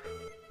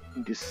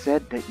 It is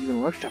said that even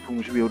electric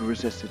should be able to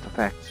resist its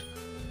effects.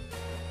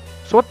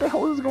 So what the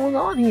hell is going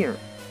on here?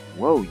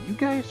 Whoa, you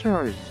guys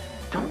are as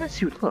dumb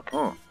as you'd look,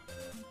 huh?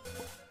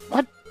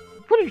 What?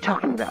 What are you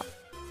talking about?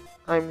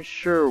 I'm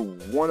sure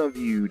one of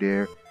you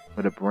there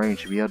with a brain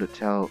should be able to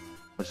tell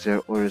what's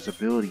Zeraora's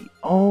ability.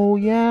 Oh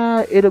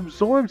yeah, it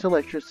absorbs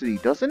electricity,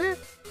 doesn't it?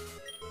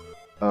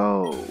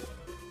 Oh,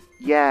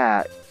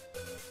 yeah.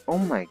 Oh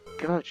my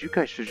god, you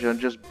guys should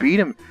just beat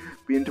him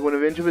to an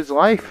event of his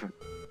life.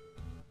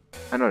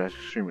 I know that's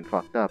extremely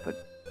fucked up, but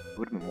it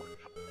would have been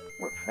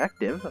more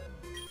effective.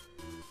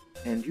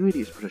 And you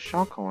idiots put a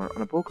shock collar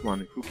on a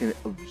Pokemon who can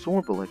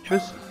absorb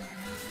electricity.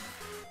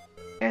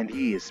 And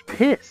he is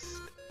pissed.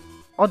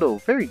 Although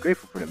very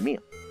grateful for the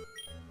meal.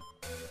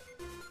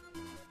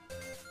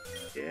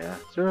 Yeah,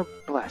 so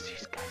blast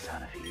these guys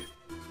out of here.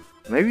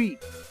 Maybe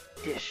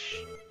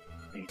Dish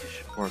Maybe this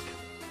should work.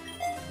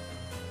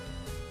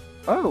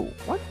 Oh,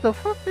 what the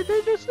fuck did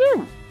they just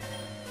do?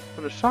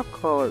 From the shock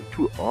collar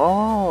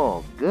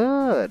to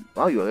good.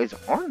 Wow, you guys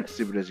aren't as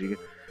stupid as you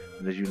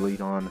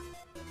lead on.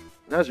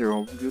 That's your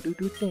own do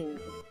thing.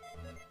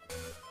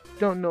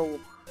 Don't know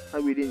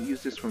how we didn't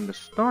use this from the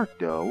start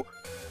though.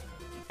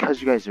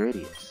 Because you guys are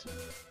idiots.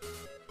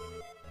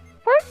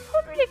 Where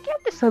did we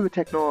get this type of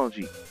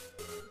technology?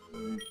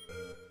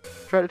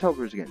 Try to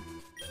teleport again.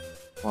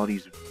 While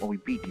we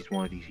beat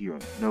one of these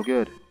heroes. No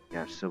good.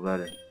 Yeah, still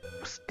better.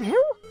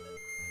 Still?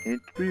 And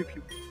three of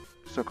you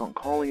stuck on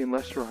calling in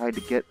Lester Hyde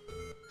to get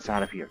us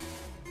out of here.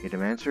 Get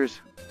them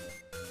answers?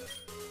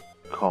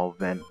 Call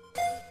Ben.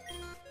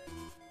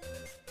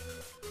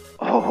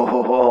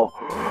 Oh,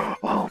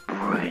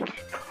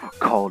 Brink.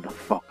 Call the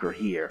fucker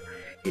here.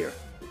 Here.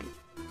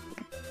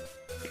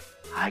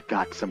 I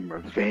got some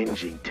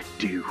revenging to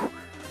do.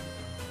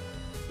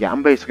 Yeah,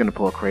 I'm basically gonna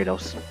pull a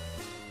Kratos.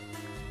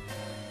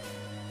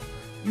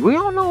 We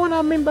all know what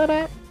I mean by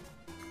that?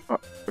 Are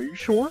you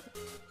sure?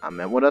 I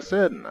meant what I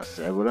said, and I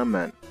said what I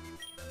meant.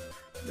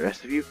 The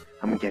rest of you,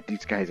 I'm gonna get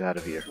these guys out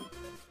of here.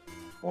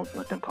 Won't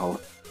let them call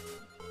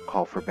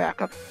for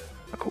backup.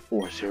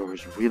 Or Zero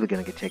is really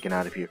gonna get taken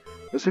out of here.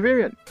 The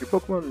Severian, your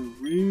Pokemon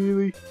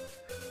really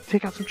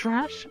take out some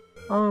trash?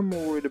 I'm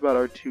more worried about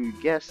our two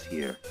guests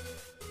here.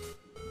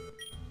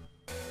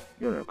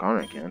 You know,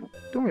 Conrad can.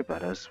 Don't worry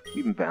about us.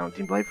 We've been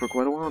balancing Blight for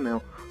quite a while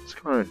now. So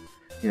Conrad,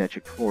 that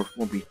chick 4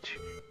 won't be too...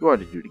 You ought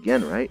to do it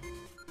again, right?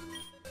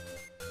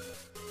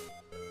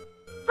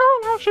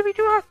 No, should be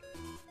too hard.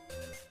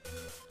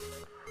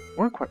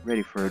 Weren't quite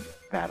ready for a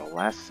battle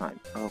last time.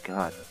 Oh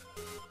god.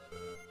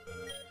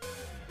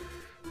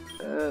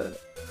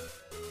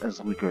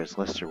 As weaker as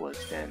Lester was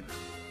then.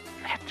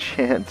 That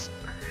chance.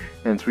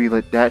 And we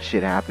let that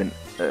shit happen.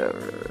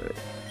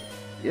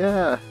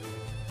 Yeah.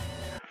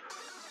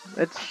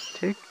 Let's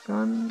take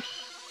on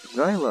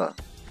Zyla.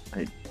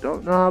 I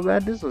don't know how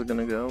bad this is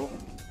gonna go.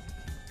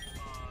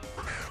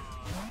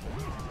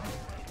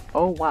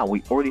 Oh wow,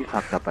 we already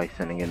fucked up by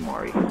sending in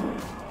Mari.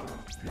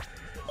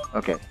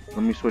 Okay,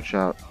 let me switch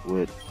out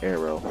with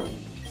Arrow.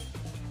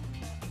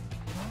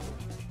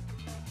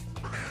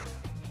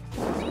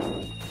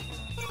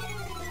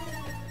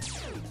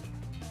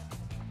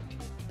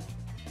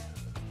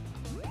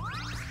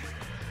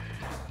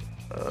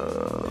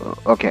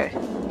 Okay.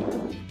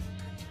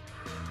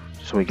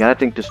 So we gotta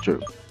think this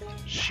through.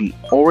 She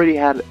already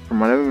had,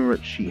 from what I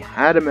remember, she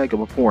had a Mega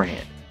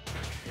beforehand.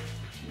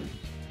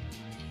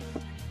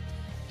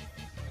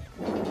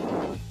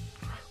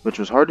 Which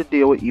was hard to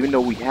deal with, even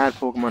though we had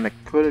Pokemon that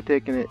could have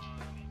taken it.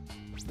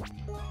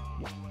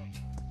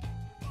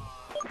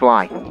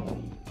 Fly.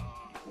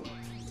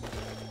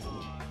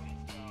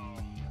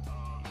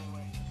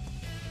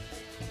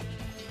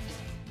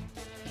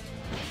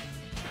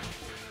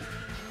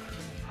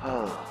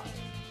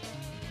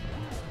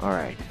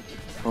 Alright.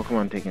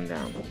 Pokemon taken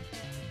down.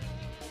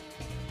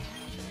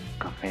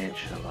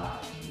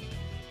 Cavantula.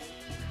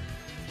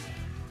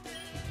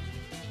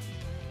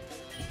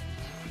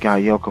 We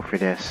got Yoko for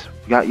this.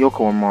 We got Yoko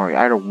or Mari.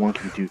 Either one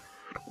can do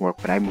work,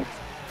 but I'm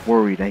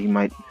worried that he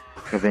might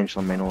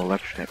eventually manual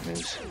electric type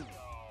moves.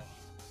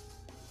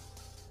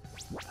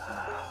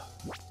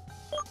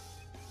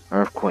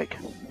 Earthquake.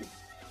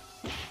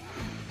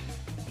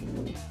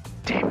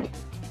 Damn it.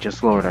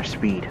 Just lowered our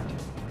speed.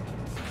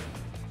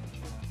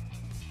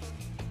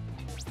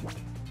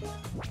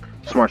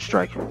 Smart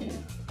Strike.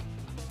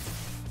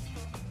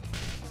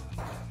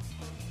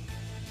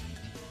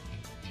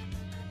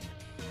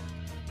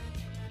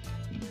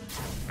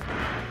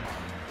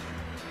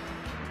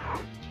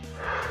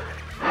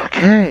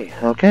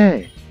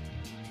 Okay.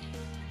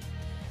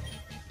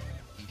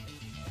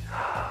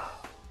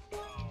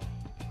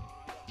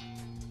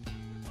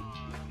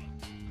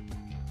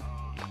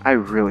 I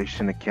really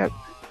shouldn't have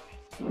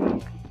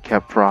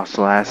kept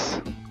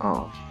Frostlass.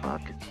 Oh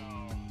fuck.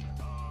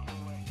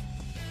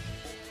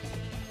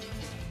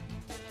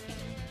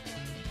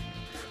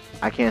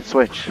 I can't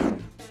switch.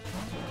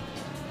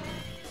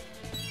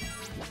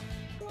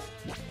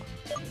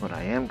 What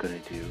I am gonna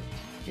do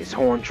is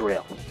Horn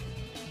Drill.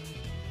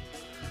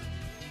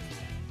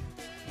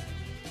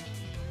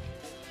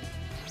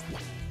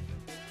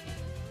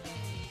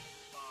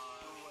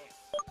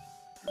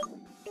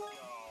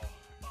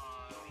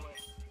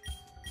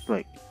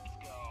 Wait.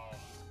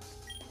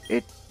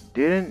 It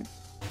didn't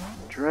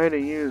try to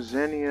use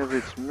any of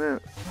its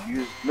Mega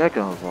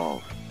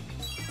Evolve.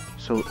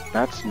 So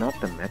that's not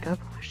the Mega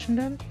Evolution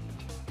then?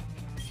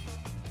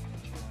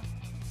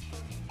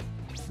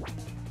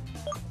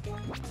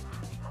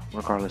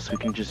 Regardless, we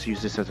can just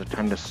use this as a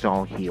time to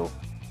stall heal.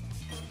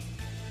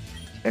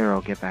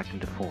 Arrow, get back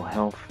into full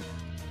health.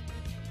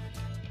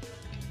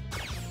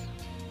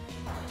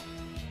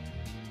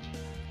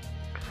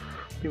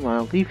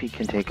 Meanwhile, Leafy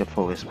can take a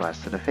Focus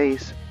Blast to the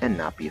face and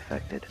not be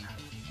affected.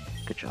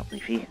 Good job,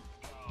 Leafy.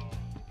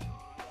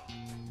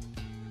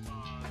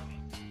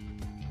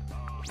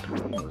 Let's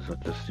look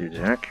at this dude's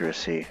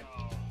accuracy.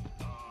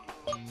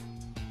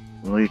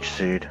 Leech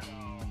Seed.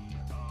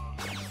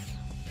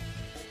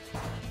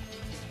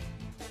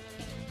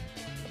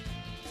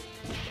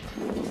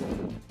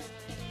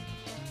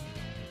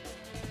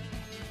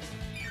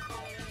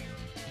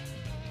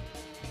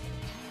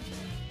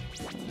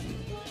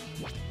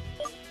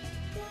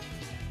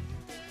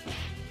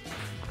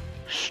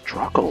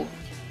 struggle.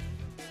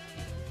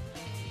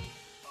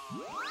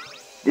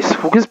 This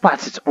Focus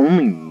Blast its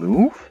only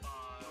move?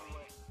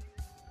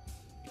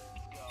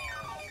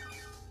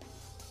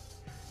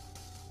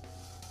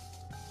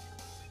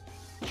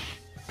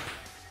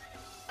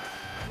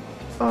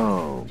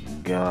 Oh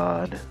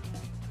god.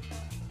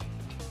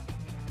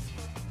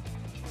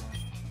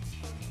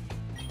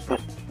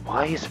 But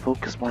why is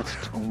Focus Blast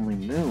its only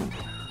move?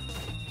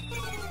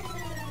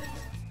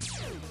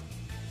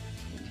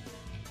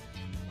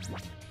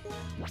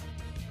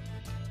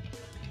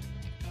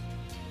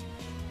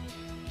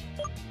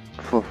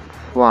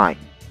 Fly.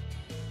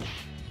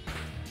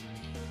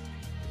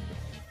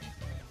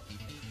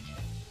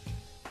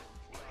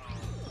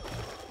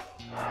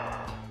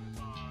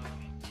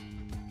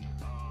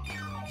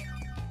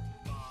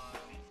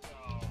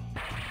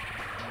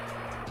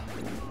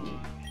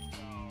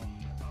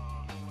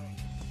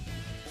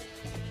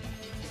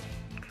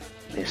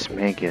 This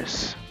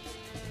Magus.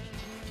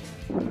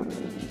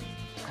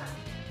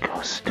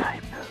 Ghost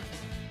type.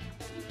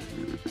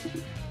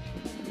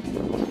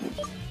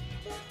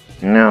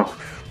 No.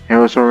 I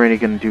was already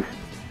gonna do.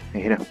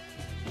 Hit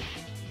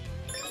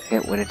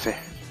with its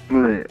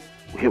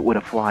hit with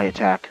a fly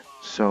attack.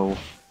 So.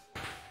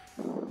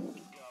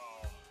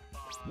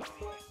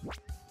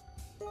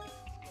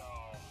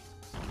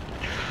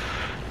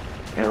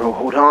 Arrow,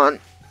 hold on.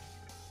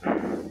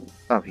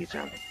 Oh, he's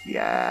down.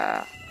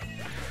 Yeah.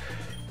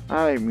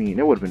 I mean,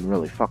 it would have been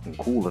really fucking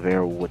cool if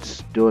Arrow would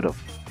stood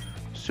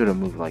a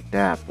move like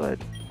that, but.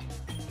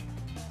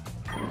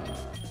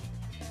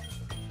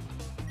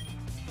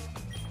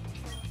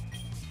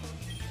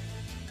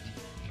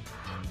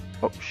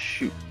 Oh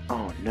shoot!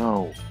 Oh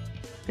no!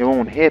 It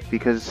won't hit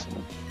because.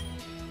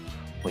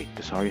 Wait,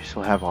 does Arya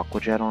still have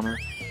Aqua Jet on her?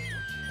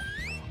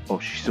 Oh,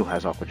 she still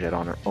has Aqua Jet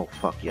on her. Oh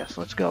fuck yes,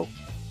 let's go.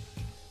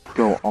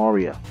 Go,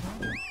 Arya.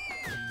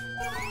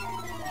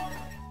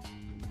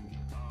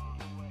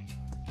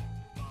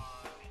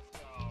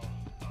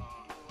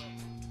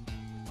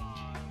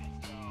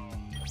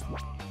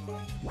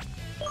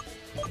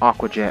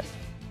 Aqua Jet.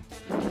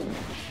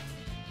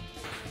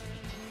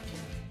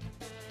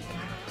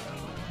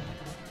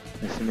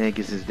 This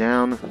Magus is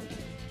down.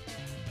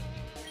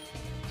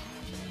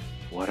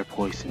 Water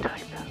poison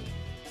type.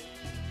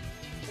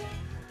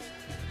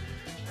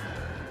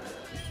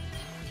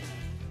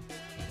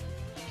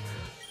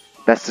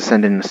 Best to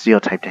send in a steel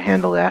type to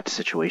handle that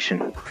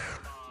situation.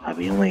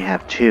 We only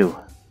have 2.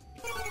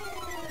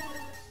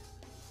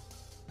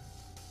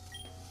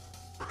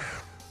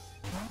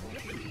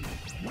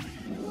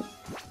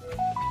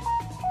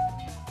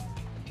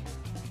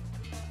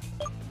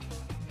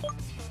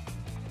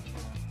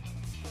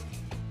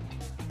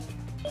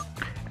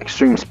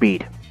 Extreme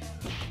speed.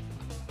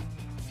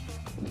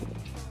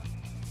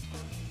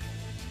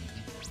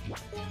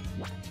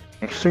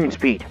 Extreme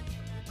speed.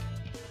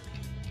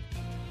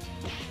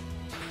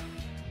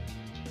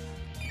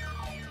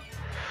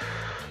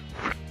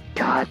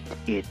 God,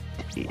 it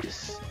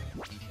is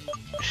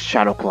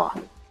Shadow Claw.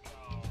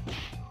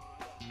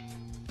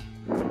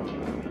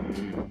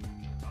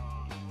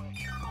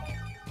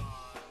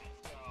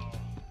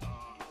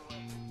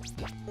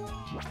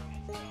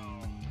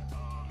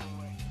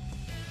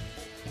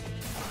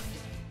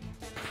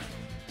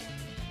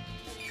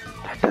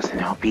 That doesn't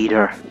help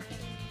either.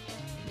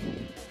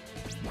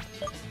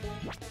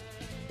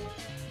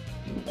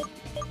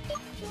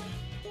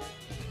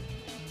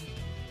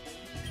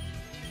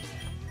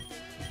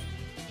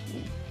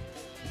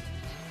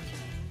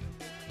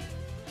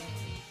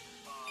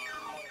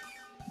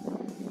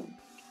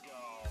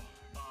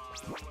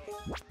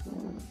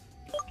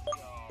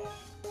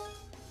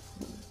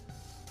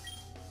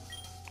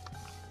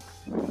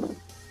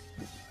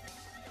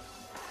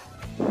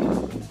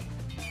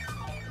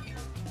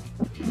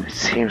 It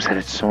seems that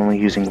it's only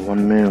using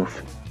 1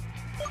 move.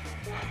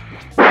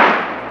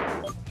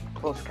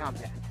 Close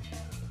combat.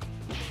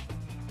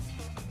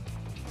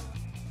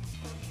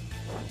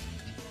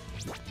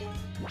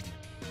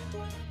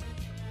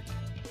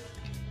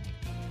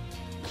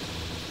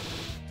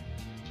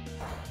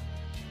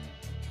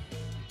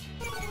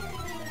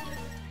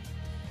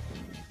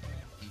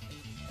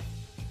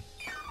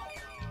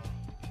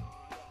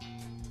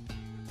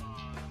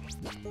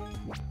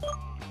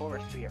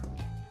 Forest Sphere.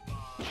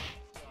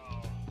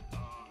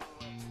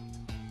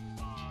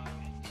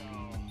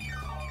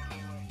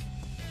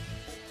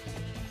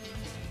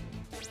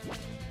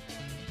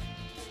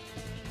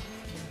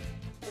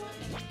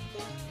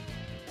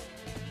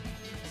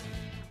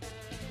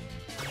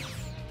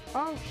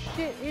 Oh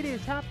shit, it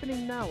is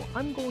happening now.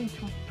 I'm going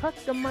to cut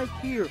the mic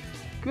here.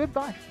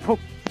 Goodbye,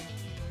 folks.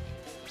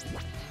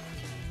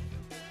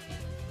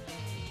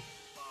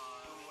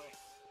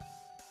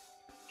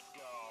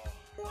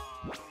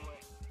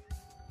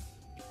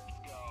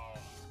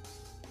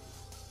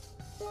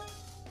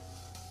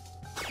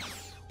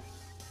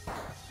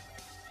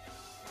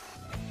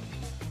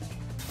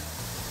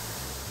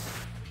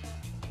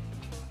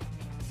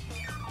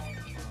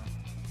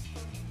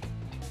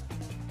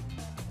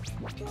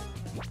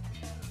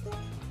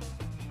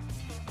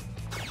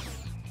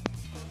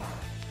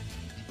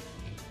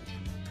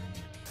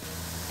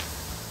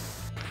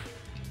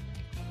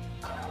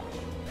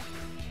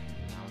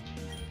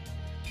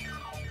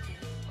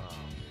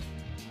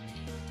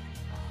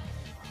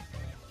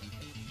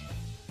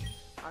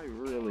 I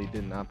really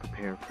did not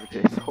prepare for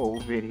this whole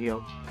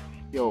video.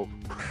 Yo.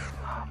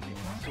 Oh, man,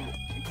 so...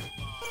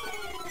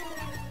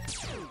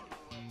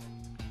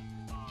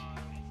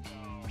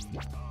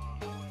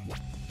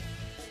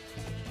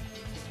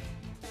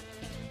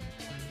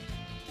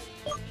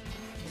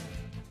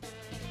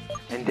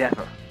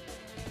 Endeavor.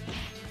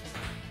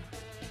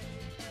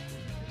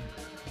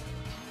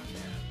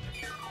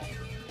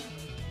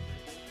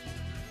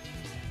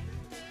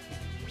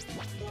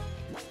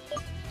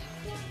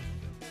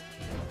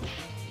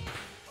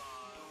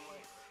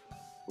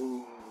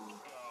 Ooh.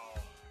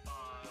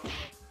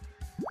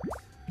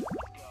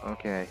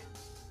 Okay.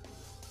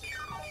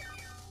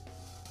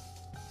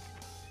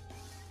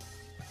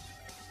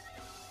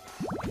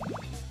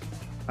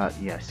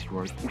 Yes, you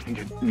are.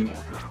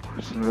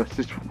 Let's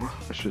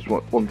just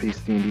One Piece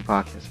D&D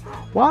podcast.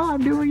 While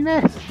I'm doing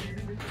this,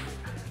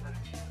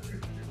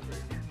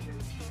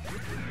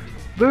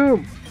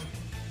 boom.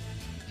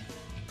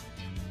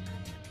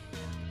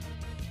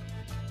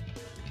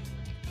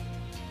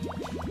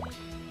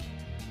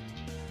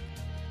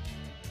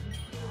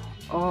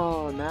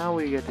 Oh, now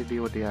we get to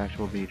deal with the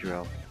actual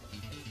V-drill.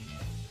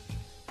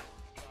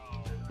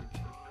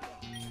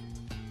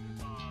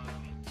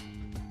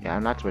 Yeah,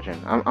 I'm not switching.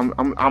 I'm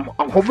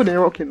hoping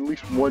Arrow can at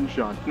least one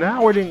shot.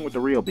 Now we're dealing with the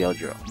real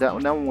Beldrill. That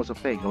one was a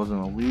fake. It was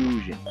an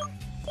illusion.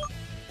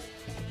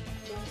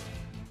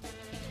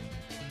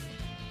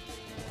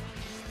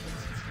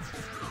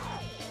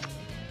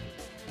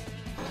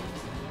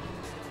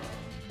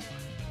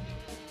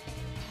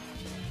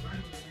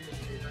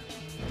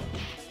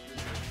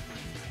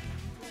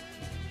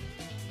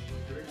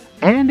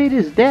 And it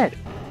is dead.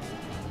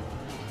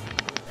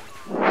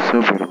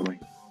 So beautifully.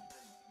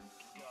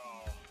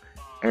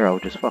 Arrow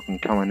just fucking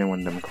coming in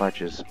with them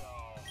clutches.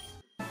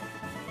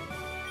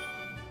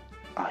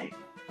 I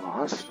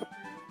lost?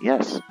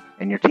 Yes,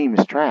 and your team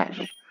is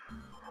trash.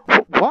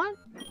 What?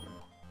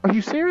 Are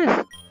you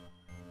serious?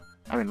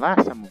 I mean,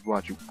 last time I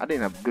brought you, I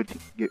didn't have a good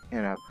team.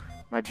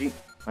 My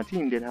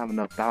team didn't have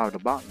enough power to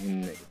bot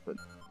you, but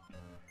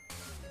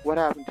what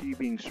happened to you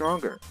being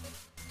stronger?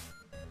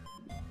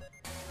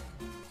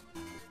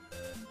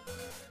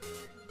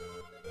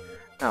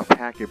 Now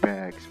pack your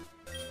bags.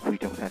 We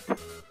don't have to.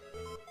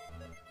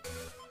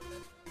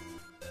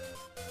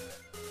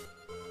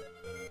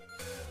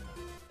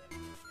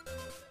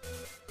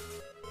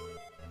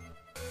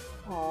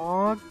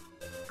 Aww,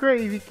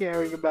 Gravy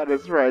caring about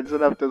his friends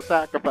enough to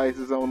sacrifice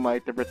his own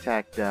life to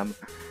protect them,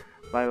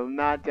 while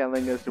not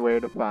telling us where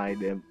to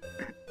find him.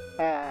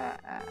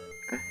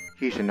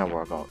 He should know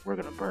we're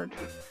gonna burn.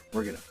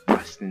 We're gonna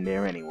bust in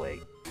there anyway.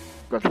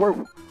 Because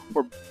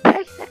we're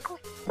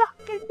basically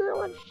fucking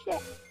doing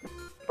shit.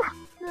 Fuck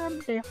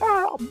them, they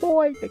are a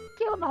boy, they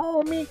killed the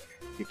homie.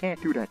 You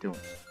can't do that to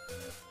him.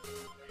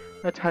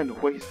 No time to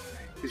waste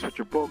these with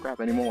your bullcrap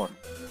anymore.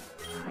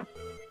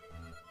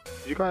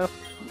 Did you call?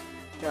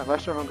 Yeah,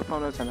 Lester hung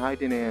components and I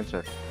didn't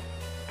answer.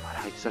 God,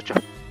 I'm such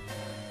a...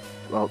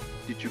 Well,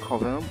 did you call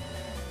Venom?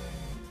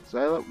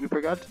 Silent, we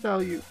forgot to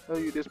tell you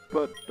this,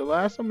 but the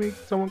last time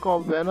someone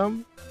called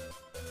Venom...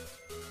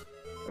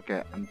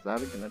 Okay, I'm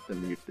sadly gonna have to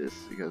mute this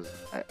because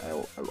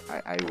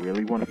I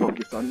really want to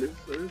focus on this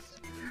first.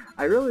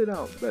 I really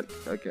don't, but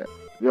okay.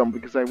 Yeah,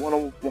 because I want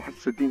to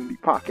watch the D&D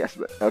podcast,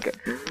 but okay.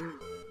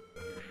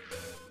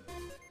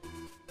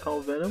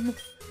 Call Venom?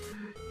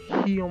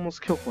 He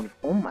almost killed one.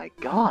 Oh my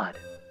god.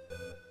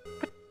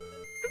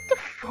 What the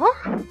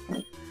fuck?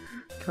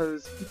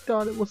 Because he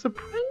thought it was a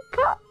prank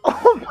call.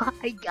 Oh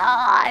my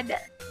god.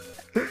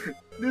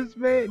 This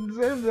man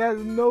Zim has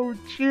no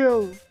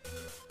chill.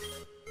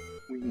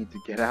 We need to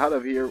get out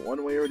of here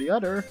one way or the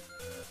other.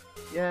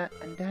 Yeah,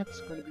 and that's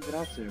going to be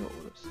without Zero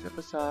Order. Step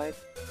aside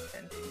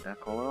and take that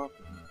call off.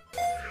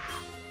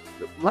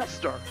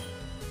 Lester!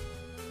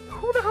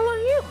 Who the hell are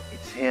you?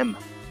 It's him.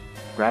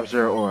 Grab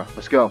Zero Aura.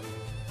 Let's go.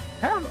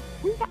 Hell no.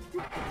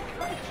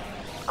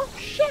 Oh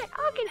shit,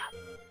 I'll get up.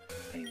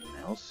 Anyone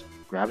else?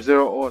 Grab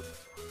Zero Aura.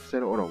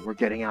 Zero Aura. We're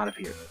getting out of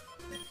here.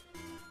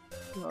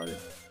 Got it.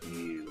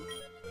 You.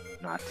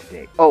 Not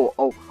today. Oh,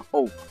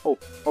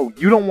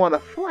 you don't want to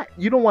flex.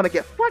 You don't want to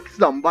get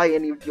flexed on by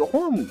any of your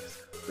homies.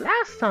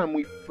 Last time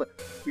we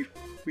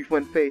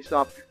went face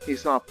off.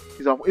 He's off.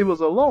 It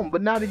was alone,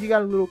 but now that you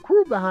got a little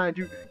crew behind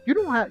you, you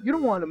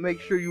don't want to make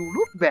sure you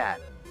look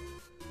bad.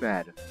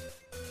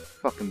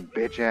 Fucking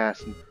bitch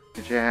ass,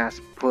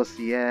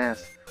 pussy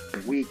ass,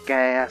 weak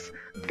ass,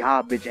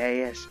 garbage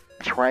ass,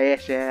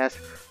 trash ass,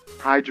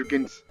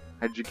 hydrogen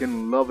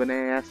loving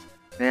ass,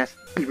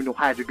 even though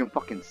hydrogen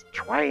fucking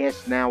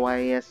trash now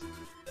ass,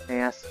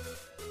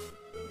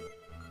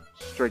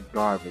 straight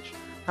garbage.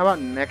 How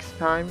about next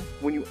time,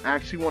 when you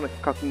actually want to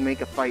fucking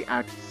make a fight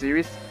actually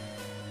serious,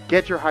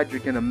 get your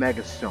hydrogen a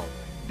mega stone.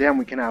 Then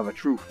we can have a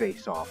true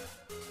face-off.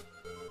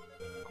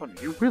 God,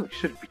 you really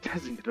shouldn't be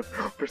testing the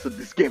developers of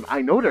this game.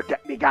 I know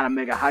they got a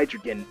mega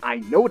hydrogen. I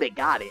know they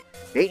got it.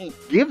 They ain't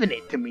giving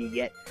it to me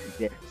yet.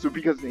 Yeah, so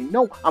because they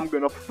know I'm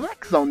gonna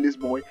flex on this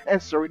boy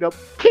and straight up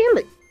kill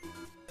it.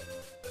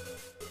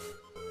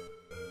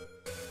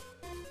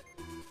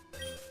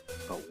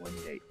 But one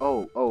day,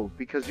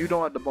 Because you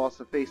don't have the balls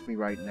to face me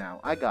right now.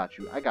 I got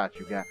you, guy.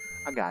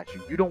 I got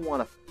you. You don't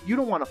wanna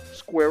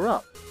square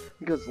up.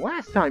 Because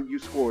last time you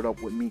squared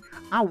up with me,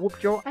 I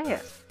whooped your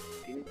ass.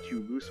 Didn't you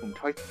lose some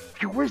toys?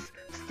 Viewers,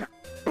 stop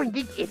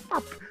bringing it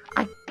up.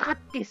 I got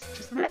this.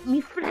 Just let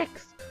me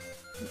flex.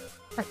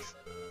 Flex.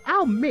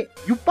 I'll admit,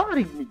 you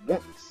bodied me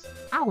once.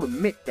 I'll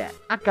admit that.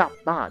 I got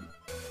bodied.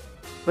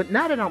 But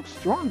now that I'm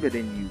stronger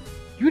than you,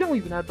 you don't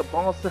even have the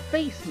balls to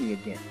face me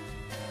again.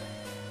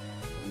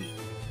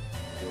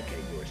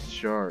 Okay, you're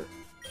sure.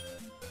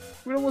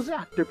 What was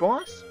that, their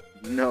boss?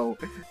 No,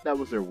 that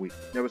was their weak.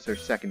 That was their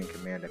second in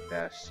command at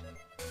best.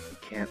 We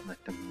can't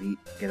let them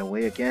get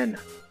away again.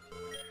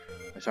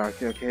 Is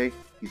Arthur okay?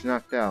 He's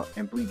knocked out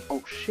and bleeding.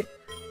 Oh shit!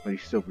 But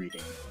he's still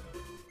breathing.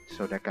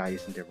 So that guy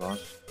isn't their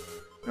boss?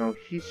 No,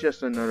 he's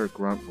just another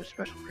grunt with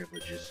special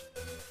privileges.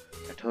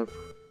 That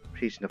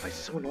teleportation device is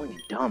so annoying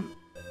and dumb.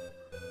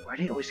 Why are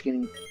they always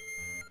getting...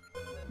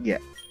 Yeah.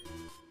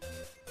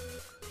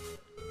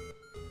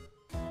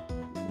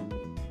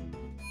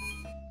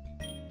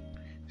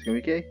 He's gonna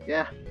be okay?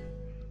 Yeah.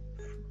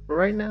 But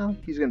right now,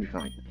 he's gonna be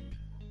fine.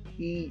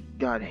 He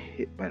got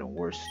hit by the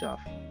worst stuff.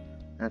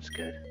 That's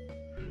good.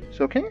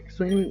 So, okay,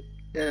 so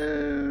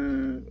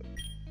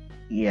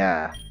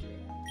yeah.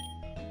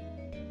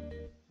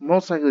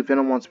 Most likely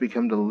Venom wants to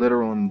become the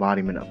literal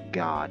embodiment of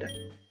God.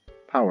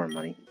 Power and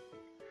money.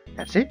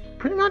 That's it?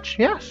 Pretty much,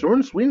 yeah. Short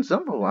and sweet and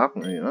simple,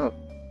 luckily enough.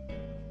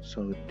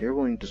 So they're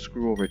willing to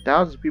screw over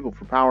thousands of people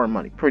for power and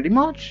money. Pretty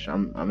much. I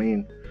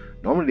mean,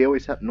 normally they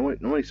always have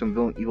normally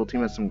some evil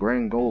team has some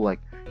grand goal like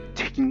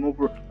taking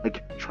over,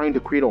 like trying to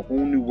create a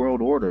whole new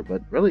world order.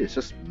 But really, it's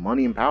just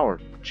money and power.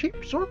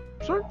 Cheap, short,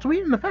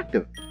 sweet, and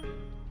effective.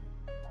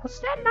 Was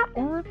that not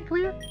already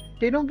clear?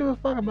 They don't give a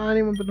fuck about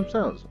anyone but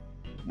themselves.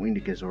 We need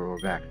to get Zoro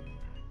back.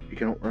 You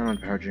can run on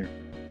Power Junior,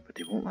 but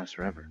they won't last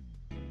forever.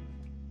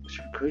 It's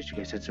crazy you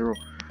guys had Zoro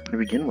to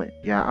begin with.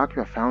 Yeah,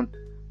 Akira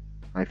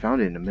I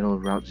found it in the middle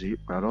of Route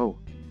O.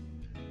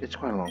 It's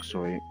quite a long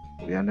story.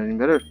 We aren't anything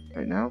better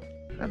right now,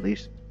 at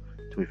least,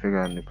 till we figure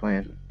out a new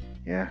plan.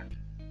 Yeah.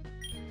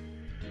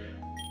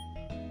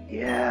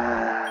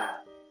 Yeah.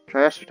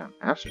 Try Astertown.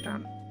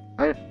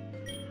 I'm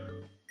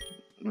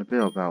a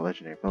bit about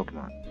legendary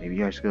Pokemon. Maybe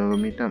you guys could go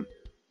meet them.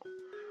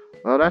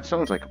 Well, that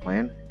sounds like a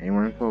plan. Any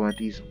more info about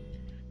these?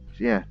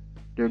 Yeah,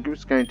 there are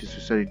groups scientists who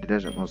study the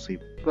desert mostly,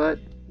 but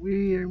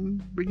we're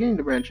beginning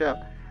to branch out.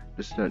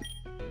 This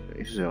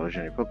is a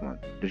legendary Pokemon.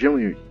 They're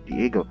generally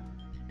Diego.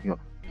 You know,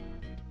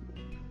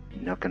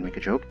 not gonna make a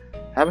joke.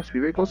 Happens to be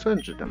very close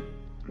friends with them.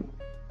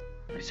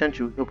 I sent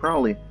you. He'll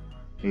probably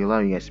allow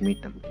you guys to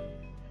meet them.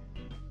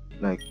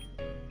 Like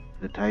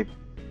the type.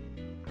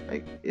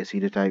 Like, is he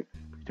the type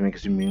to make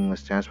us do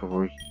meaningless tasks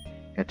before we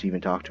get to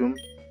even talk to him?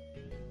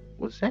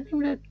 Was that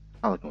even it?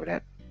 I'll ignore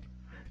that.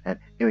 And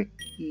anyway,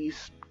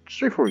 he's a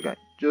straightforward guy.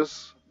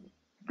 Just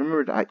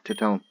remember to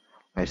tell him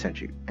I sent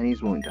you, and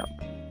he's willing to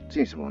help.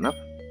 Seems simple enough.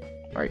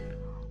 Alright,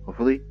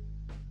 hopefully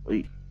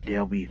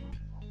they'll be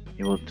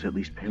able to at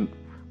least point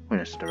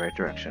us in the right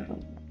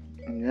direction.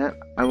 Yeah,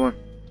 how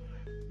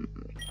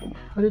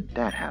did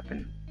that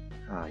happen?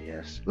 Ah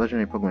yes,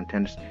 legendary Pokemon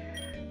tends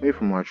away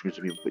from large groups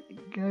of people, but you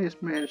guys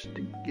managed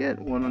to get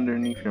one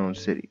underneath your own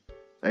city.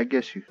 I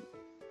guess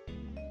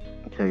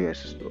I'll tell you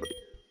guys the story.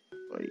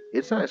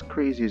 It's not as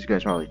crazy as you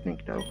guys probably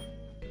think, though.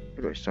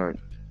 Where do I start?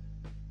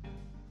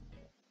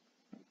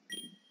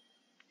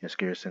 Yes,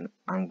 Garrison,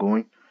 I'm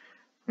going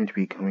to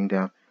be coming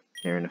down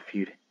there in a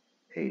few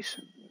days.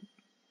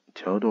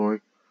 Tell Dory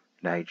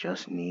that I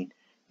just need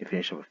to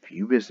finish up a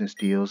few business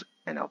deals,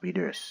 and I'll be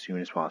there as soon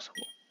as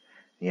possible.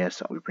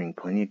 Yes, I'll be bringing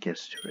plenty of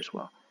gifts to her as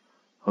well.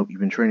 Hope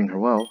you've been training her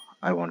well.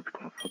 I want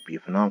to be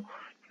phenomenal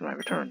when I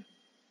return.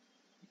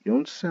 You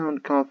don't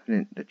sound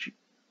confident that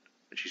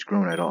she's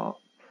grown at all.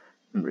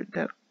 Remember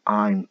that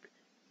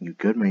you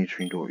good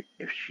mainstream Dory.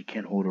 If she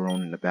can't hold her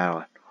own in the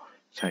battle,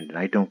 sign that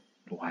I don't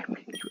know why I'm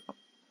picking you up.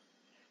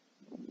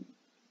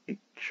 Make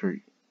sure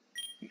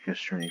you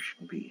just sure you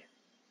should be.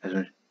 As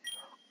a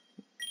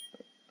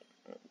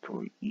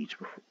Dory eats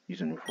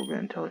before bed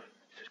until it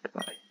says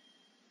goodbye.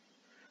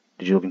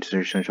 Did you look into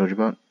the search I told you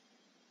about?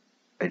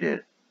 I did.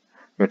 I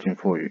got to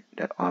inform you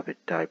that Ovid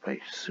died by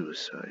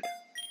suicide.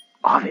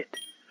 Ovid!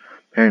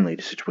 Apparently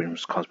the situation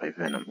was caused by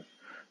venom.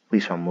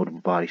 Police found multiple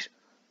bodies.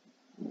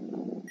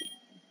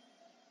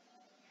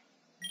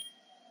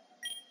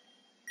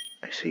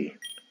 I see.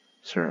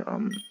 Sir, I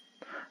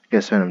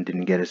guess Venom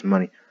didn't get his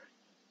money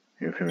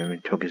from him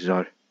and took his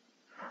daughter.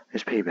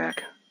 His payback.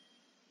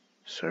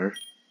 Sir,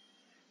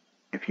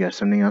 if you have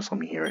something else, let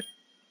me hear it.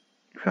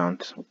 You found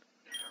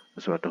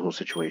this about the whole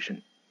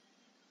situation.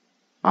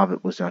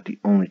 Ovid was not the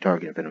only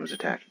target Venom was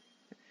attacking.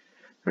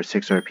 There were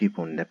 6 other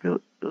people in that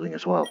building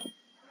as well.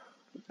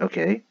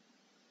 Okay.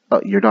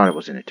 Oh, your daughter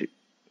was in it too.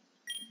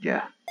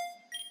 Yeah.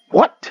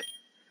 What?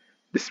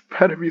 This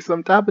better be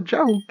some type of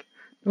joke.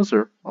 No,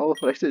 sir. All of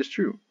what I said is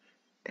true.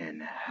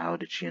 And how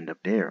did she end up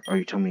there? Are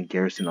you telling me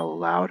Garrison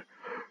allowed?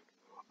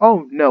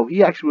 Oh, no.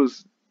 He actually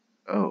was...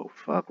 Oh,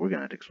 fuck. We're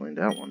gonna have to explain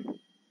that one.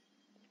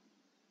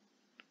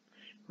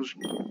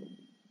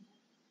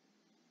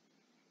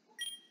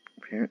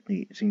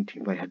 Apparently, it seemed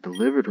Team Light had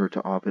delivered her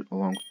to orbit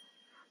along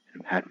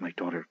and had my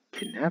daughter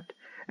kidnapped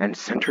and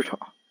sent her to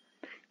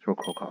throw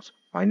cold calls.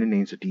 Find the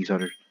names of these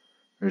others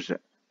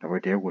that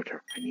were there with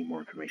her. I need more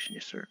information,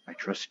 yes, sir. I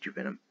trusted you,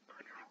 Venom.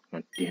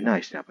 Didn't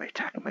I snap by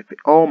attacking my face?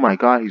 Oh my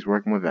god, he's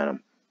working with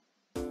Venom.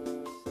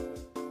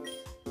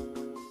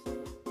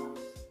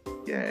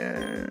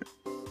 Yeah.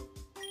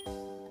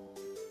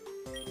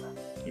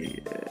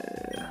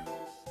 Yeah.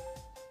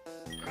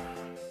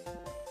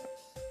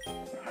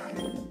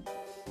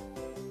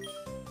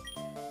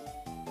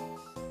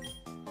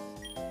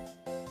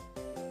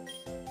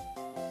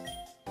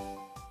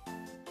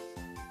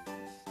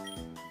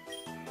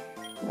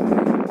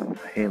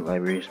 I hate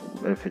libraries,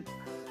 but if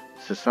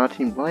it's not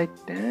Team Blight,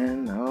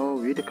 then I'll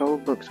read a couple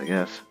books, I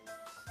guess.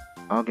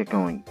 I'll get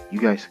going. You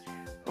guys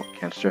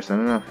can't stress that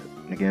enough.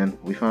 And again,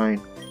 we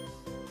fine.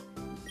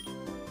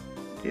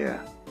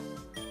 Yeah.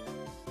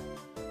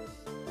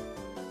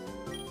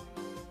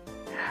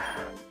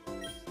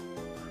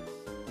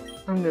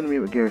 I'm gonna meet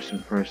with Garrison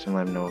first and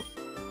let him know.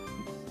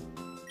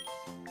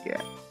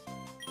 Yeah.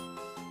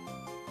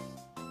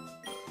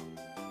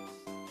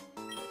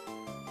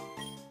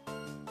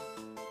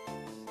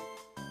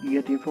 You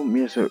get the info,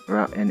 meet us at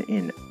route and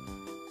in.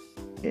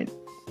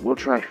 We'll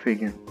try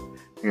figuring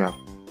out.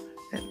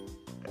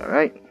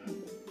 Alright.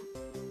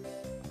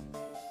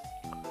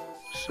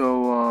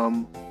 So,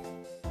 I'm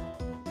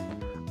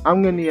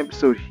gonna end the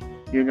episode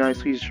here,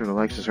 guys. Please be sure to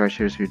like, subscribe,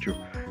 share this video.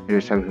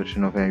 Here's how we let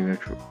you know if any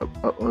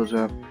uploads.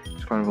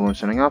 It's Carnival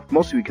signing off.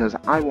 Mostly because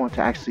I want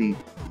to actually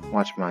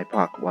watch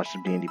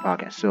the D&D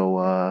podcast.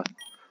 So,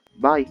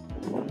 bye.